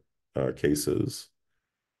epidemic cases.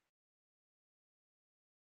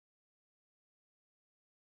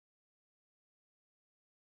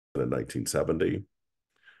 In 1970.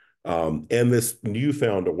 And this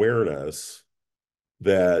newfound awareness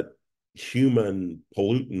that human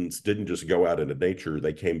pollutants didn't just go out into nature,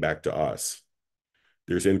 they came back to us.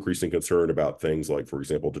 There's increasing concern about things like, for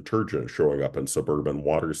example, detergent showing up in suburban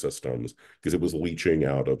water systems because it was leaching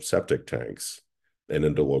out of septic tanks and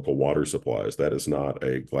into local water supplies. That is not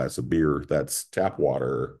a glass of beer, that's tap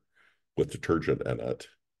water with detergent in it.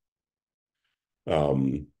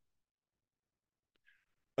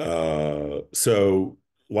 So,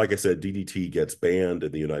 like I said, DDT gets banned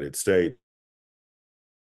in the United States.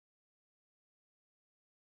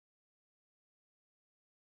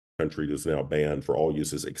 Country is now banned for all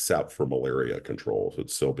uses except for malaria control. So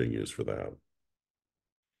it's still being used for that.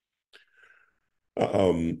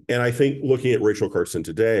 And I think looking at Rachel Carson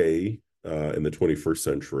today in the 21st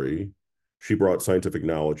century, she brought scientific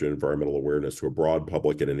knowledge and environmental awareness to a broad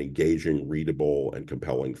public in an engaging, readable, and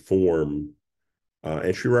compelling form.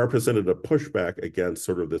 And she represented a pushback against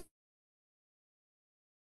sort of this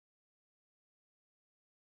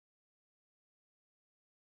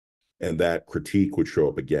and that critique would show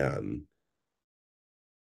up again.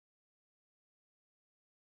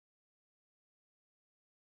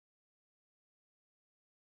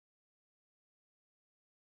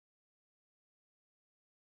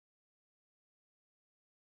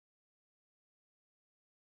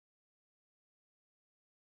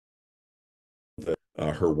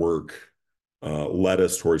 Her work led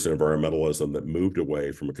us towards an environmentalism that moved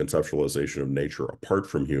away from a conceptualization of nature apart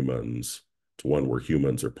from humans to one where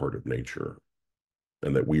humans are part of nature,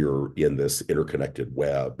 and that we are in this interconnected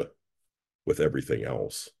web with everything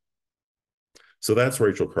else. So that's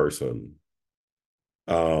Rachel Carson.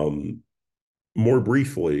 More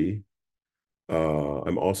briefly,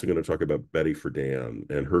 I'm also going to talk about Betty Friedan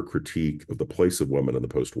and her critique of the place of women in the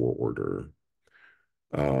post-war order.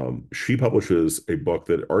 She publishes a book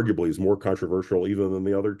that arguably is more controversial even than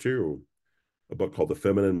the other two, a book called The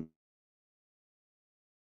Feminine.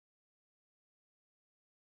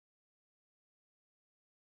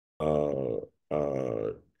 Uh,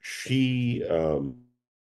 she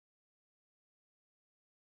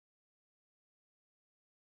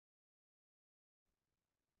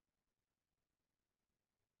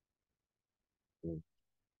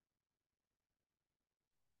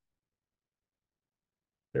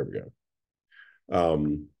there we go.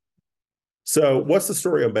 So what's the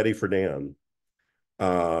story on Betty Friedan?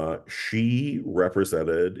 She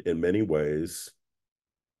represented in many ways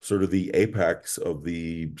sort of the apex of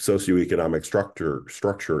the socioeconomic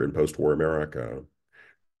structure in post-war America.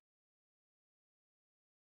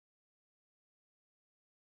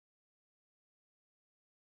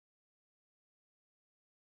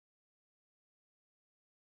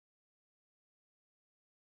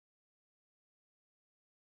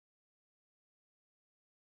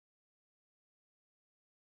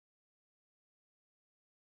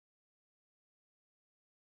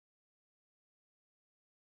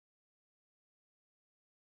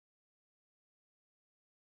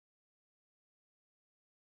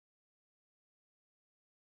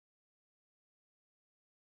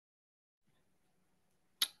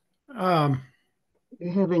 Um,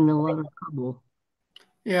 You're having a lot of trouble.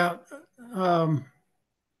 yeah. Um,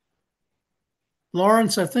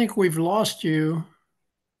 Lawrence, I think we've lost you.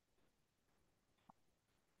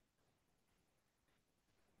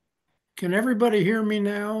 Can everybody hear me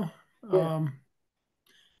now?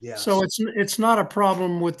 Yes. So it's not a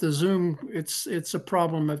problem with the Zoom. It's a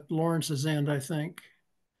problem at Lawrence's end, I think.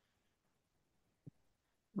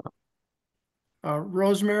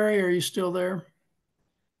 Rosemary, are you still there?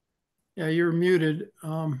 Yeah, you're muted.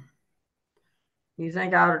 You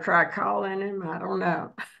think I ought to try calling him? I don't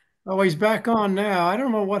know. Oh, he's back on now. I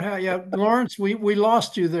don't know what happened. Yeah, Lawrence, we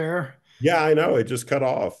lost you there. Yeah, I know. It just cut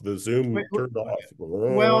off. The Wait, Zoom turned off.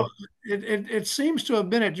 well, it seems to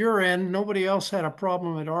have been at your end. Nobody else had a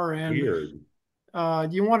problem at our end.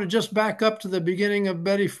 Weird. You want to just back up to the beginning of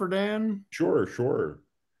Betty Friedan? Sure, sure.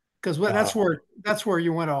 Because that's where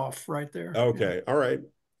you went off right there. Okay. All right.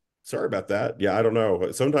 Sorry about that. Yeah, I don't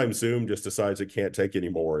know. Sometimes Zoom just decides it can't take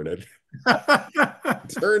anymore and it Yeah.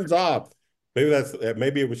 turns off.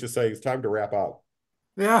 Maybe it was just saying it's time to wrap up.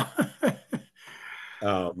 Yeah.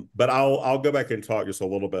 But I'll go back and talk just a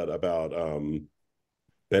little bit about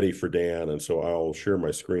Betty Friedan, and so I'll share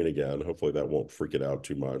my screen again. Hopefully that won't freak it out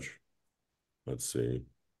too much. Let's see.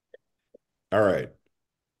 All right.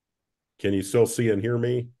 Can you still see and hear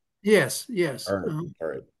me? Yes. Yes. All right. All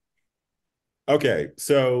right. Okay.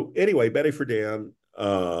 So anyway, Betty Friedan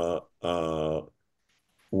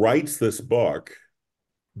writes this book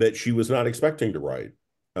that she was not expecting to write.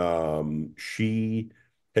 She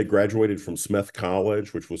had graduated from Smith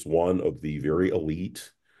College, which was one of the very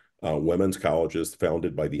elite women's colleges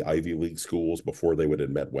founded by the Ivy League schools before they would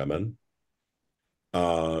admit women.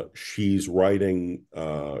 She's writing,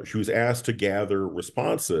 she was asked to gather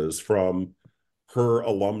responses from her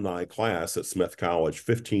alumni class at Smith College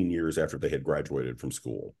 15 years after they had graduated from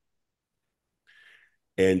school.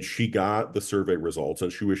 And she got the survey results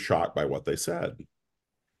and she was shocked by what they said.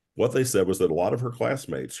 What they said was that a lot of her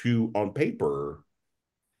classmates, who on paper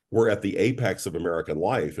were at the apex of American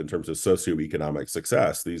life in terms of socioeconomic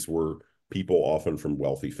success, these were people often from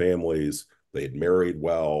wealthy families. They had married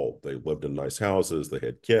well, they lived in nice houses, they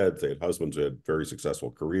had kids, they had husbands who had very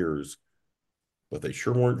successful careers, but they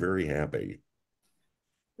sure weren't very happy.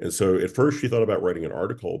 And so at first she thought about writing an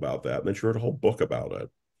article about that, and then she wrote a whole book about it.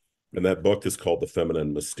 And that book is called The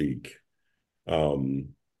Feminine Mystique.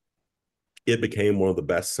 It became one of the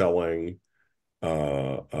best-selling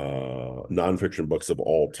nonfiction books of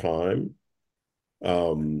all time.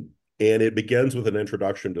 And it begins with an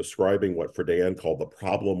introduction describing what Friedan called the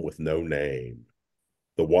problem with no name,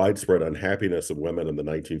 the widespread unhappiness of women in the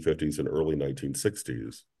 1950s and early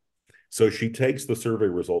 1960s. So she takes the survey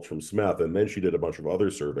results from Smith, and then she did a bunch of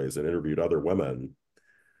other surveys and interviewed other women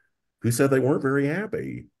who said they weren't very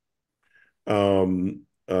happy.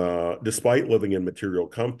 Despite living in material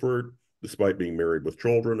comfort, despite being married with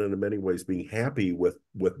children, and in many ways being happy with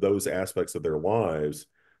those aspects of their lives,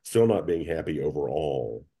 still not being happy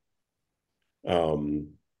overall.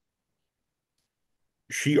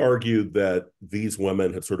 She argued that these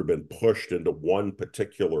women had sort of been pushed into one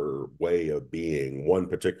particular way of being, one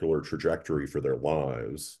particular trajectory for their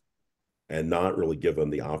lives, and not really given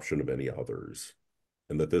the option of any others,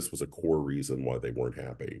 and that this was a core reason why they weren't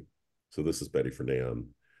happy. So this is Betty Friedan,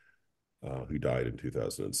 who died in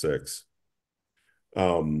 2006.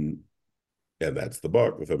 And that's the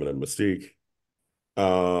book, The Feminine Mystique.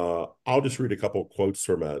 I'll just read a couple quotes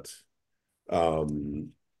from it. Let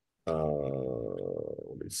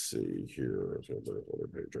me see here. There's another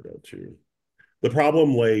page I got to. The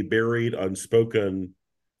problem lay buried, unspoken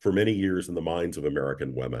for many years in the minds of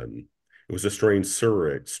American women. It was a strange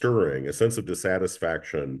stirring, a sense of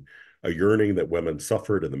dissatisfaction, a yearning that women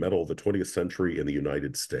suffered in the middle of the 20th century in the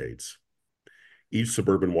United States. Each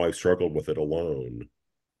suburban wife struggled with it alone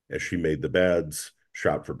as she made the beds,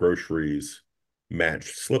 shopped for groceries,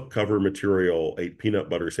 matched slipcover material, ate peanut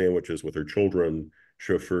butter sandwiches with her children,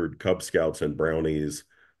 chauffeured Cub Scouts and brownies,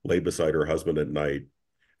 lay beside her husband at night.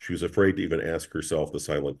 She was afraid to even ask herself the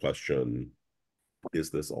silent question,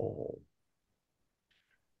 is this all?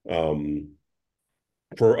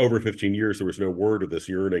 For over 15 years, there was no word of this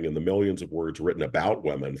yearning in the millions of words written about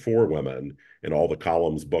women, for women, in all the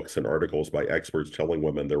columns, books, and articles by experts telling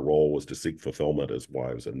women their role was to seek fulfillment as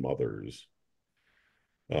wives and mothers.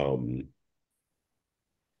 They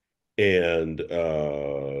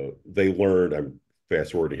learned, I'm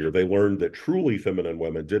fast forwarding here, they learned that truly feminine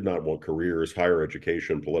women did not want careers, higher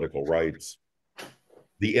education, political rights,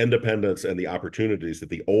 the independence and the opportunities that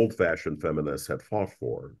the old-fashioned feminists had fought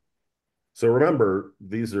for. So remember,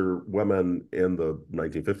 these are women in the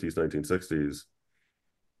 1950s, 1960s,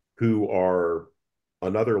 who are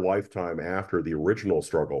another lifetime after the original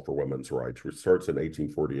struggle for women's rights, which starts in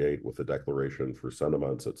 1848 with the Declaration for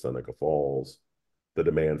Sentiments at Seneca Falls, the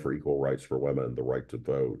demand for equal rights for women, the right to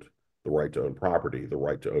vote, the right to own property, the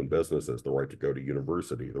right to own businesses, the right to go to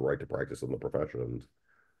university, the right to practice in the professions.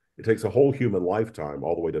 It takes a whole human lifetime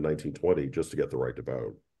all the way to 1920 just to get the right to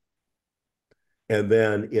vote. And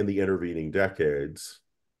then in the intervening decades,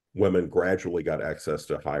 women gradually got access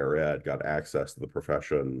to higher ed, got access to the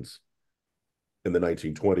professions. In the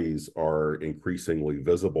 1920s are increasingly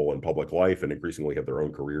visible in public life and increasingly have their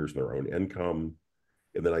own careers and their own income.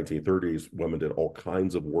 In the 1930s, women did all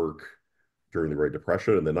kinds of work during the Great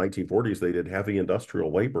Depression. In the 1940s, they did heavy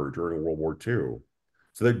industrial labor during World War II.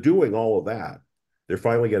 So they're doing all of that. They're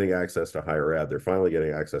finally getting access to higher ed. They're finally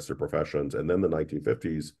getting access to professions. And then the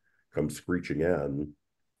 1950s comes screeching in,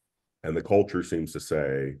 and the culture seems to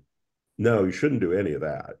say, no, you shouldn't do any of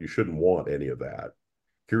that. You shouldn't want any of that.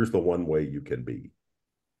 Here's the one way you can be.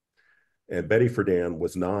 And Betty Friedan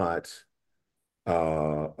was not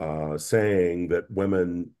saying that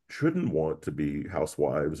women shouldn't want to be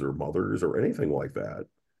housewives or mothers or anything like that.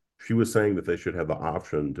 She was saying that they should have the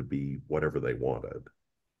option to be whatever they wanted,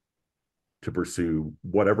 to pursue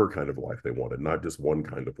whatever kind of life they wanted, not just one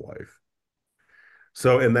kind of life.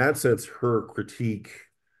 So in that sense, her critique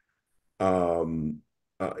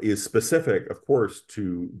is specific, of course,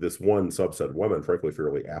 to this one subset of women, frankly,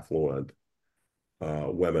 fairly affluent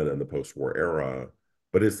women in the post-war era,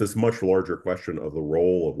 but it's this much larger question of the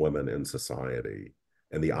role of women in society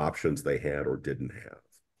and the options they had or didn't have.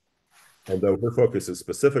 And though her focus is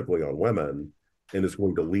specifically on women and is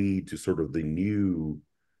going to lead to sort of the new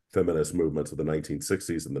feminist movements of the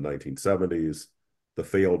 1960s and the 1970s, the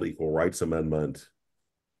failed Equal Rights Amendment,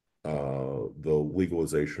 the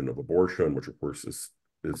legalization of abortion, which of course is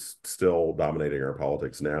still dominating our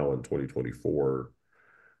politics now in 2024.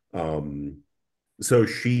 So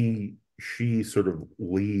she sort of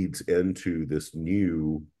leads into this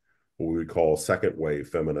new, what we would call second wave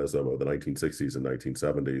feminism of the 1960s and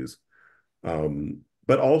 1970s.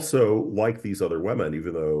 But also, like these other women,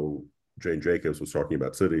 even though Jane Jacobs was talking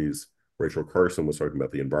about cities, Rachel Carson was talking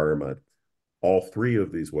about the environment, all three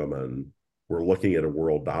of these women were looking at a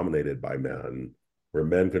world dominated by men, where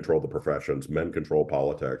men control the professions, men control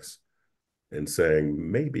politics, and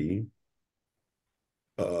saying, maybe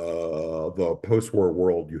the post-war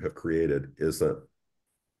world you have created isn't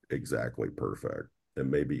exactly perfect,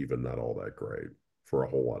 and maybe even not all that great for a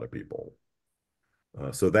whole lot of people.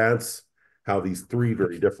 So that's how these three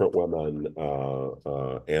very different women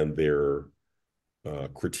and their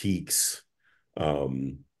critiques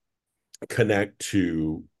connect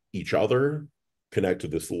to each other, connect to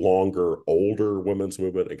this longer, older women's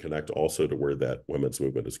movement, and connect also to where that women's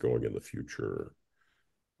movement is going in the future.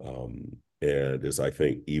 And as I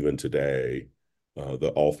think even today,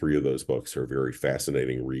 all three of those books are very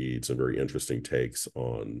fascinating reads and very interesting takes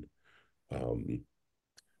on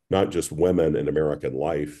not just women in American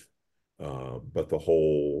life, but the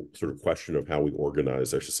whole sort of question of how we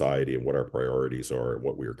organize our society and what our priorities are and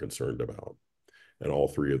what we are concerned about. And all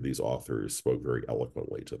three of these authors spoke very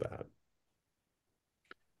eloquently to that.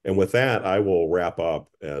 And with that, I will wrap up,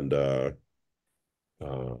 and I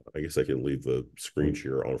guess I can leave the screen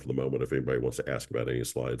share on for the moment if anybody wants to ask about any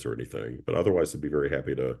slides or anything. But otherwise, I'd be very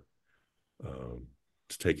happy to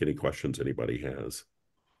take any questions anybody has.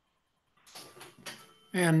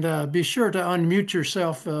 And be sure to unmute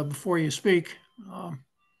yourself before you speak.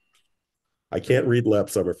 I can't read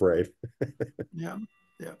lips, I'm afraid. Yeah,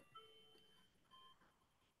 yeah.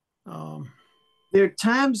 There are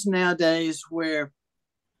times nowadays where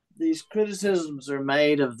these criticisms are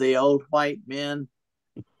made of the old white men.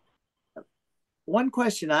 One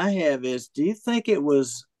question I have is, do you think it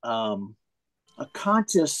was a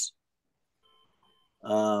conscious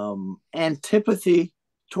antipathy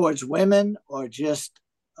towards women, or just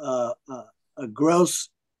a gross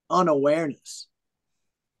unawareness?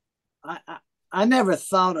 I never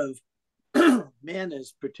thought of men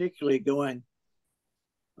as particularly going,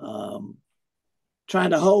 trying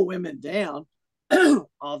to hold women down,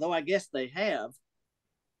 although I guess they have.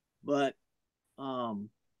 But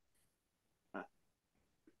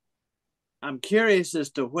I'm curious as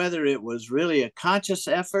to whether it was really a conscious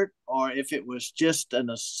effort, or if it was just an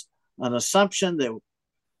assumption that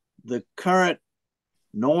the current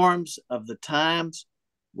norms of the times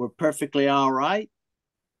were perfectly all right,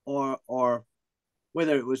 or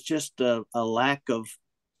whether it was just a lack of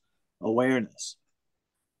awareness.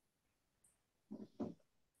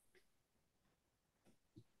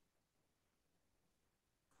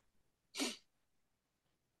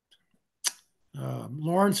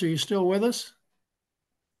 Lawrence, are you still with us?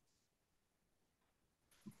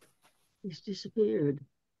 He's disappeared.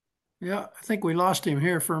 Yeah, I think we lost him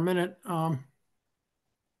here for a minute.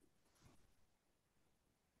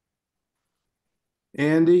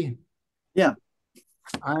 Andy? Yeah.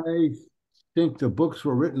 I think the books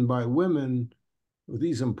were written by women,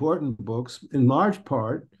 these important books, in large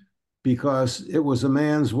part because it was a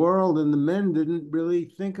man's world and the men didn't really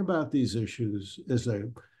think about these issues as they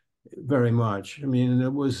very much. I mean,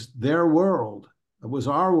 it was their world. It was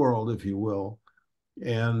our world, if you will.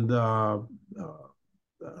 And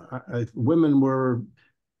women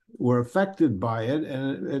were affected by it,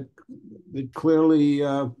 and it clearly,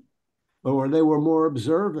 or they were more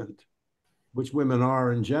observant, which women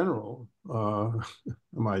are in general, I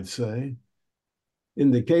might say.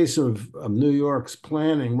 In the case of New York's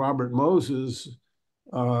planning, Robert Moses,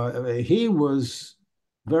 he was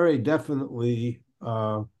very definitely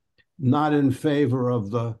not in favor of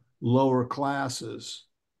the lower classes.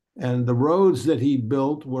 And the roads that he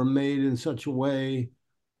built were made in such a way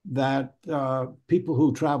that people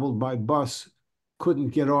who traveled by bus couldn't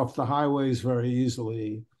get off the highways very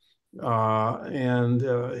easily. And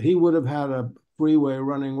he would have had a freeway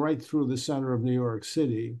running right through the center of New York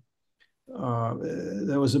City.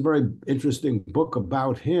 There was a very interesting book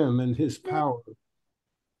about him and his power.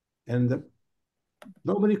 And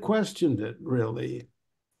nobody questioned it, really,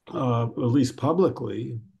 at least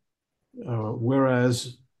publicly.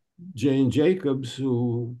 Whereas Jane Jacobs,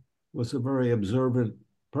 who was a very observant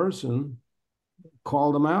person,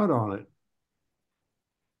 called him out on it.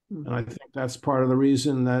 And I think that's part of the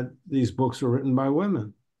reason that these books are written by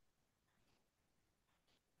women.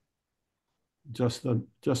 Just a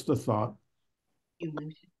thought.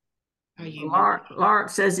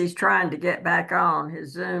 Lawrence says he's trying to get back on.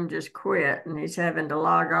 His Zoom just quit and he's having to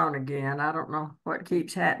log on again. I don't know what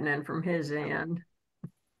keeps happening from his end.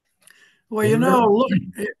 Well, you know, look,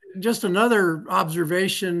 just another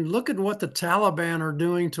observation. Look at what the Taliban are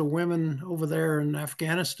doing to women over there in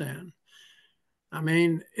Afghanistan. I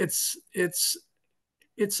mean, it's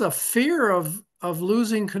a fear of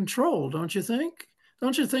losing control, don't you think?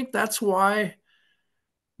 Don't you think that's why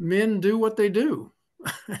men do what they do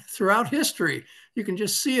throughout history? You can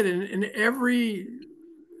just see it in every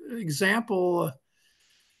example.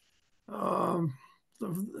 The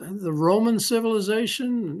Roman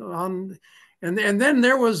civilization and then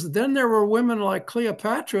there were women like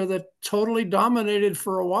Cleopatra that totally dominated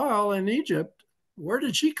for a while in Egypt. Where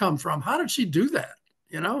did she come from? How did she do that?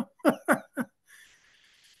 You know?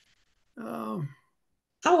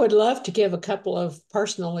 I would love to give a couple of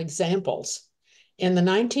personal examples. In the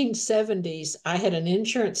 1970s, I had an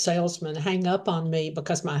insurance salesman hang up on me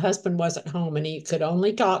because my husband wasn't home and he could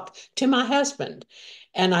only talk to my husband.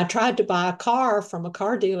 And I tried to buy a car from a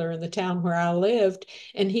car dealer in the town where I lived,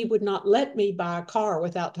 and he would not let me buy a car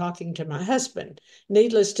without talking to my husband.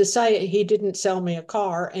 Needless to say, he didn't sell me a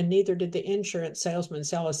car, and neither did the insurance salesman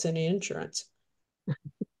sell us any insurance.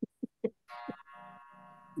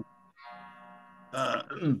 uh,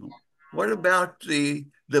 what about the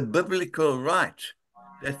biblical right?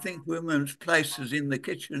 They think women's place is in the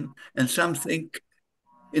kitchen, and some think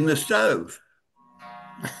in the stove.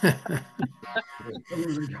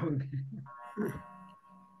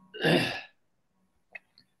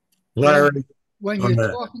 Larry, When on you're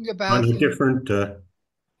a, talking on about a different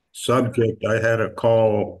subject, I had a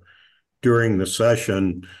call during the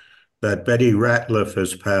session that Betty Ratliff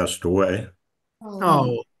has passed away.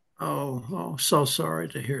 So sorry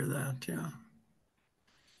to hear that. Yeah.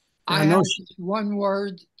 I I know have just one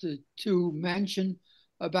word to mention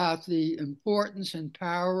about the importance and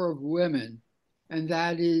power of women, and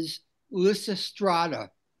that is Lysistrata.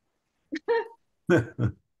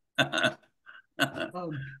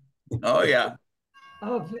 Oh, yeah.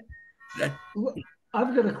 I've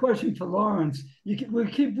got a question for Lawrence. We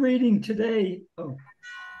keep reading today. Oh,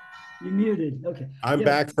 you muted. Okay. I'm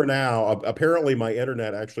back for now. Apparently, my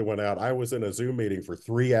internet actually went out. I was in a Zoom meeting for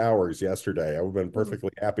 3 hours yesterday. I would have been perfectly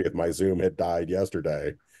happy if my Zoom had died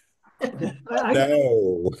yesterday. Okay.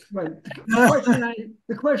 No. Right.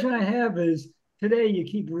 The question I have is, today you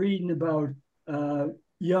keep reading about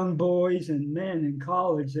young boys and men in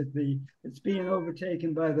college that it's being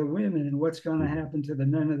overtaken by the women, and what's going to happen to the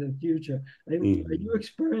men of the future. Are you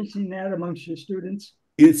experiencing that amongst your students?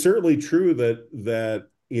 It's certainly true that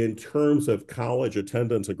in terms of college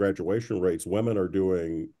attendance and graduation rates, women are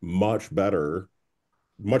doing much better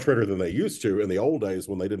than they used to in the old days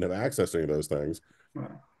when they didn't have access to any of those things. Right.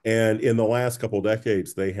 And in the last couple of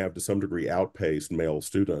decades, they have to some degree outpaced male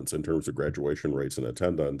students in terms of graduation rates and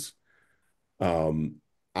attendance.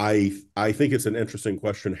 I think it's an interesting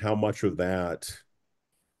question how much of that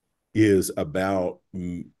is about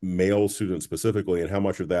male students specifically, and how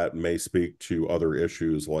much of that may speak to other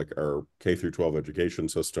issues like our K through 12 education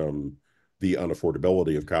system, the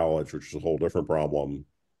unaffordability of college, which is a whole different problem,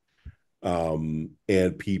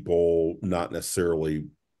 and people not necessarily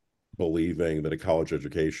believing that a college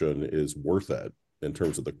education is worth it in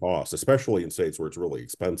terms of the cost, especially in states where it's really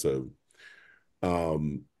expensive.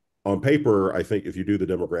 On paper, I think if you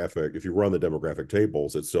run the demographic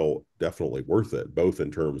tables, it's still definitely worth it, both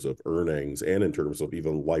in terms of earnings and in terms of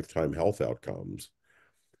even lifetime health outcomes.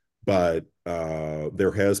 But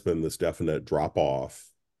there has been this definite drop off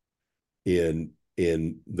in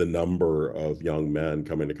the number of young men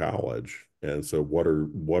coming to college. And so what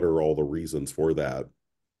are all the reasons for that?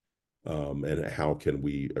 And how can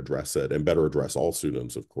we address it and better address all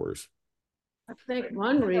students, of course? I think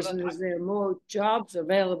one reason is there are more jobs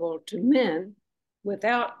available to men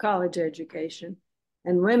without college education,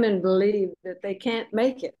 and women believe that they can't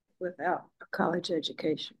make it without a college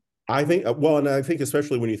education. I think, and I think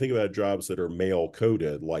especially when you think about jobs that are male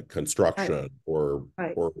coded, like construction, or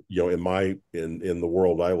in the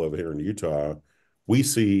world I live here in Utah, we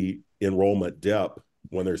see enrollment dip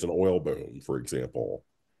when there's an oil boom, for example,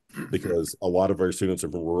 because a lot of our students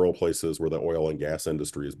are from rural places where the oil and gas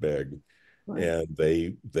industry is big. Right. And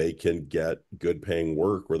they can get good paying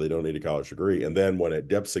work where they don't need a college degree. And then when it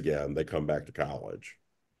dips again, they come back to college.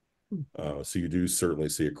 So you do certainly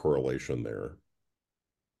see a correlation there.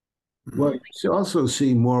 Well, you also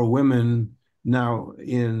see more women now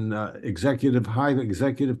in high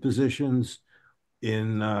executive positions.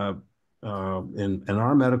 In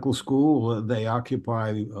our medical school, they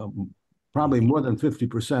occupy probably more than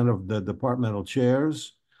 50% of the departmental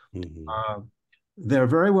chairs. They're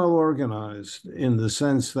very well organized in the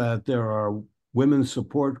sense that there are women's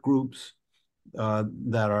support groups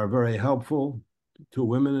that are very helpful to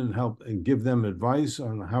women and help and give them advice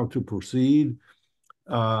on how to proceed.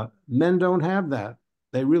 Men don't have that.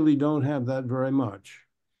 They really don't have that very much.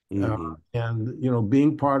 And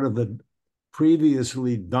being part of the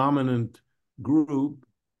previously dominant group,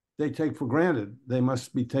 they take for granted. They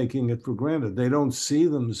must be taking it for granted. They don't see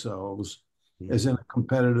themselves as in a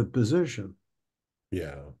competitive position.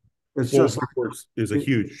 Yeah. It's just of course, is a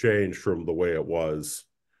huge change from the way it was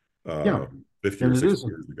 50 or 60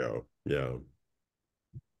 years ago. Yeah.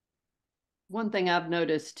 One thing I've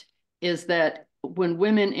noticed is that when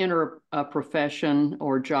women enter a profession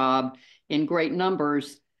or job in great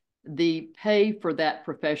numbers, the pay for that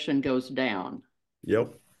profession goes down.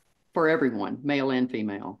 Yep. For everyone, male and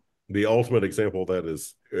female. The ultimate example of that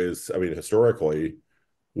is historically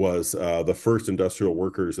was the first industrial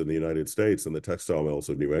workers in the United States in the textile mills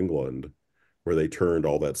of New England, where they turned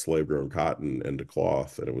all that slave-grown cotton into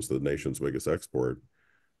cloth, and it was the nation's biggest export.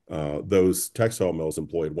 Those textile mills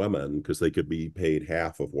employed women because they could be paid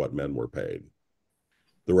half of what men were paid.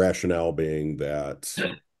 The rationale being that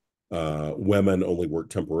women only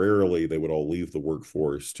worked temporarily. They would all leave the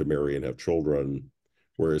workforce to marry and have children,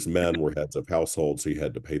 whereas men were heads of households, so you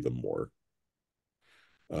had to pay them more.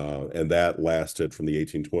 And that lasted from the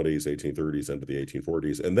 1820s, 1830s into the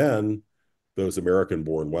 1840s. And then those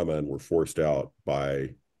American-born women were forced out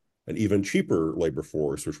by an even cheaper labor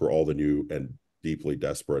force, which were all the new and deeply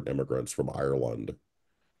desperate immigrants from Ireland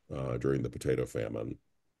during the potato famine.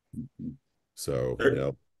 So, you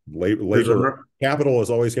know, labor capital is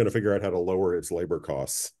always going to figure out how to lower its labor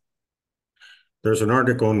costs. There's an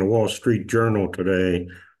article in the Wall Street Journal today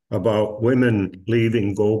about women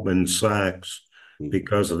leaving Goldman Sachs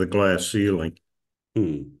because of the glass ceiling.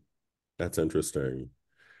 That's interesting.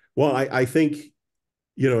 Well, I think,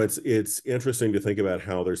 you know, it's interesting to think about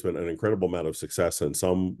how there's been an incredible amount of success in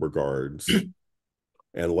some regards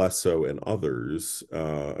and less so in others.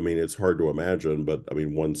 I mean, it's hard to imagine, but I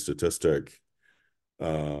mean, one statistic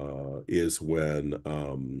is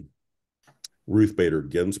when Ruth Bader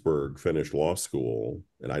Ginsburg finished law school,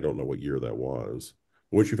 and I don't know what year that was.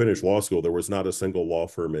 When she finished law school, there was not a single law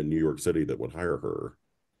firm in New York City that would hire her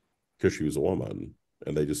because she was a woman,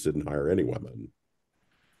 and they just didn't hire any women.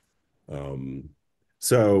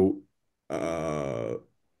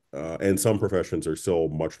 And some professions are still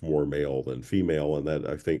much more male than female, and that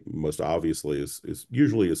I think most obviously is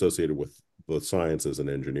usually associated with the sciences and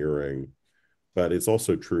engineering, but it's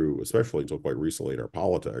also true, especially until quite recently, in our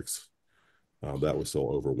politics. That was still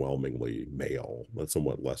overwhelmingly male. That's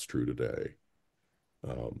somewhat less true today,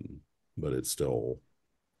 but it's still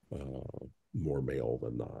more male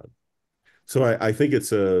than not. So I think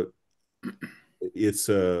it's a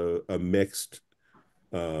mixed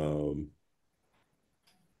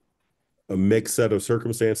set of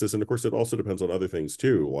circumstances, and of course it also depends on other things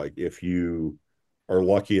too. Like if you are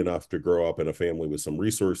lucky enough to grow up in a family with some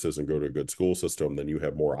resources and go to a good school system, then you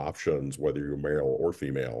have more options whether you're male or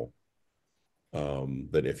female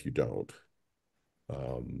than if you don't.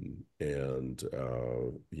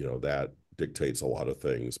 You know, that dictates a lot of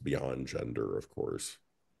things beyond gender, of course.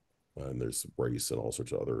 And there's race and all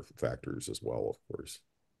sorts of other factors as well, of course.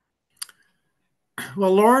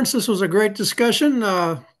 Well, Lawrence, this was a great discussion.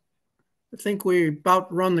 I think we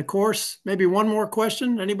about run the course. Maybe one more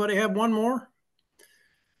question. Anybody have one more?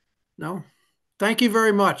 No? Thank you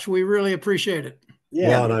very much. We really appreciate it. Yeah.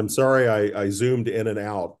 Well, and I'm sorry I zoomed in and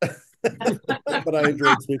out, but I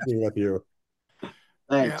enjoyed speaking with you.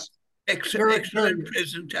 Thanks. Yeah. Excellent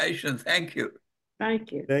presentation. Thank you.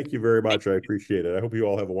 Thank you. Thank you very much. I appreciate it. I hope you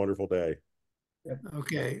all have a wonderful day.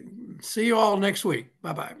 Okay. See you all next week.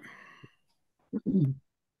 Bye-bye.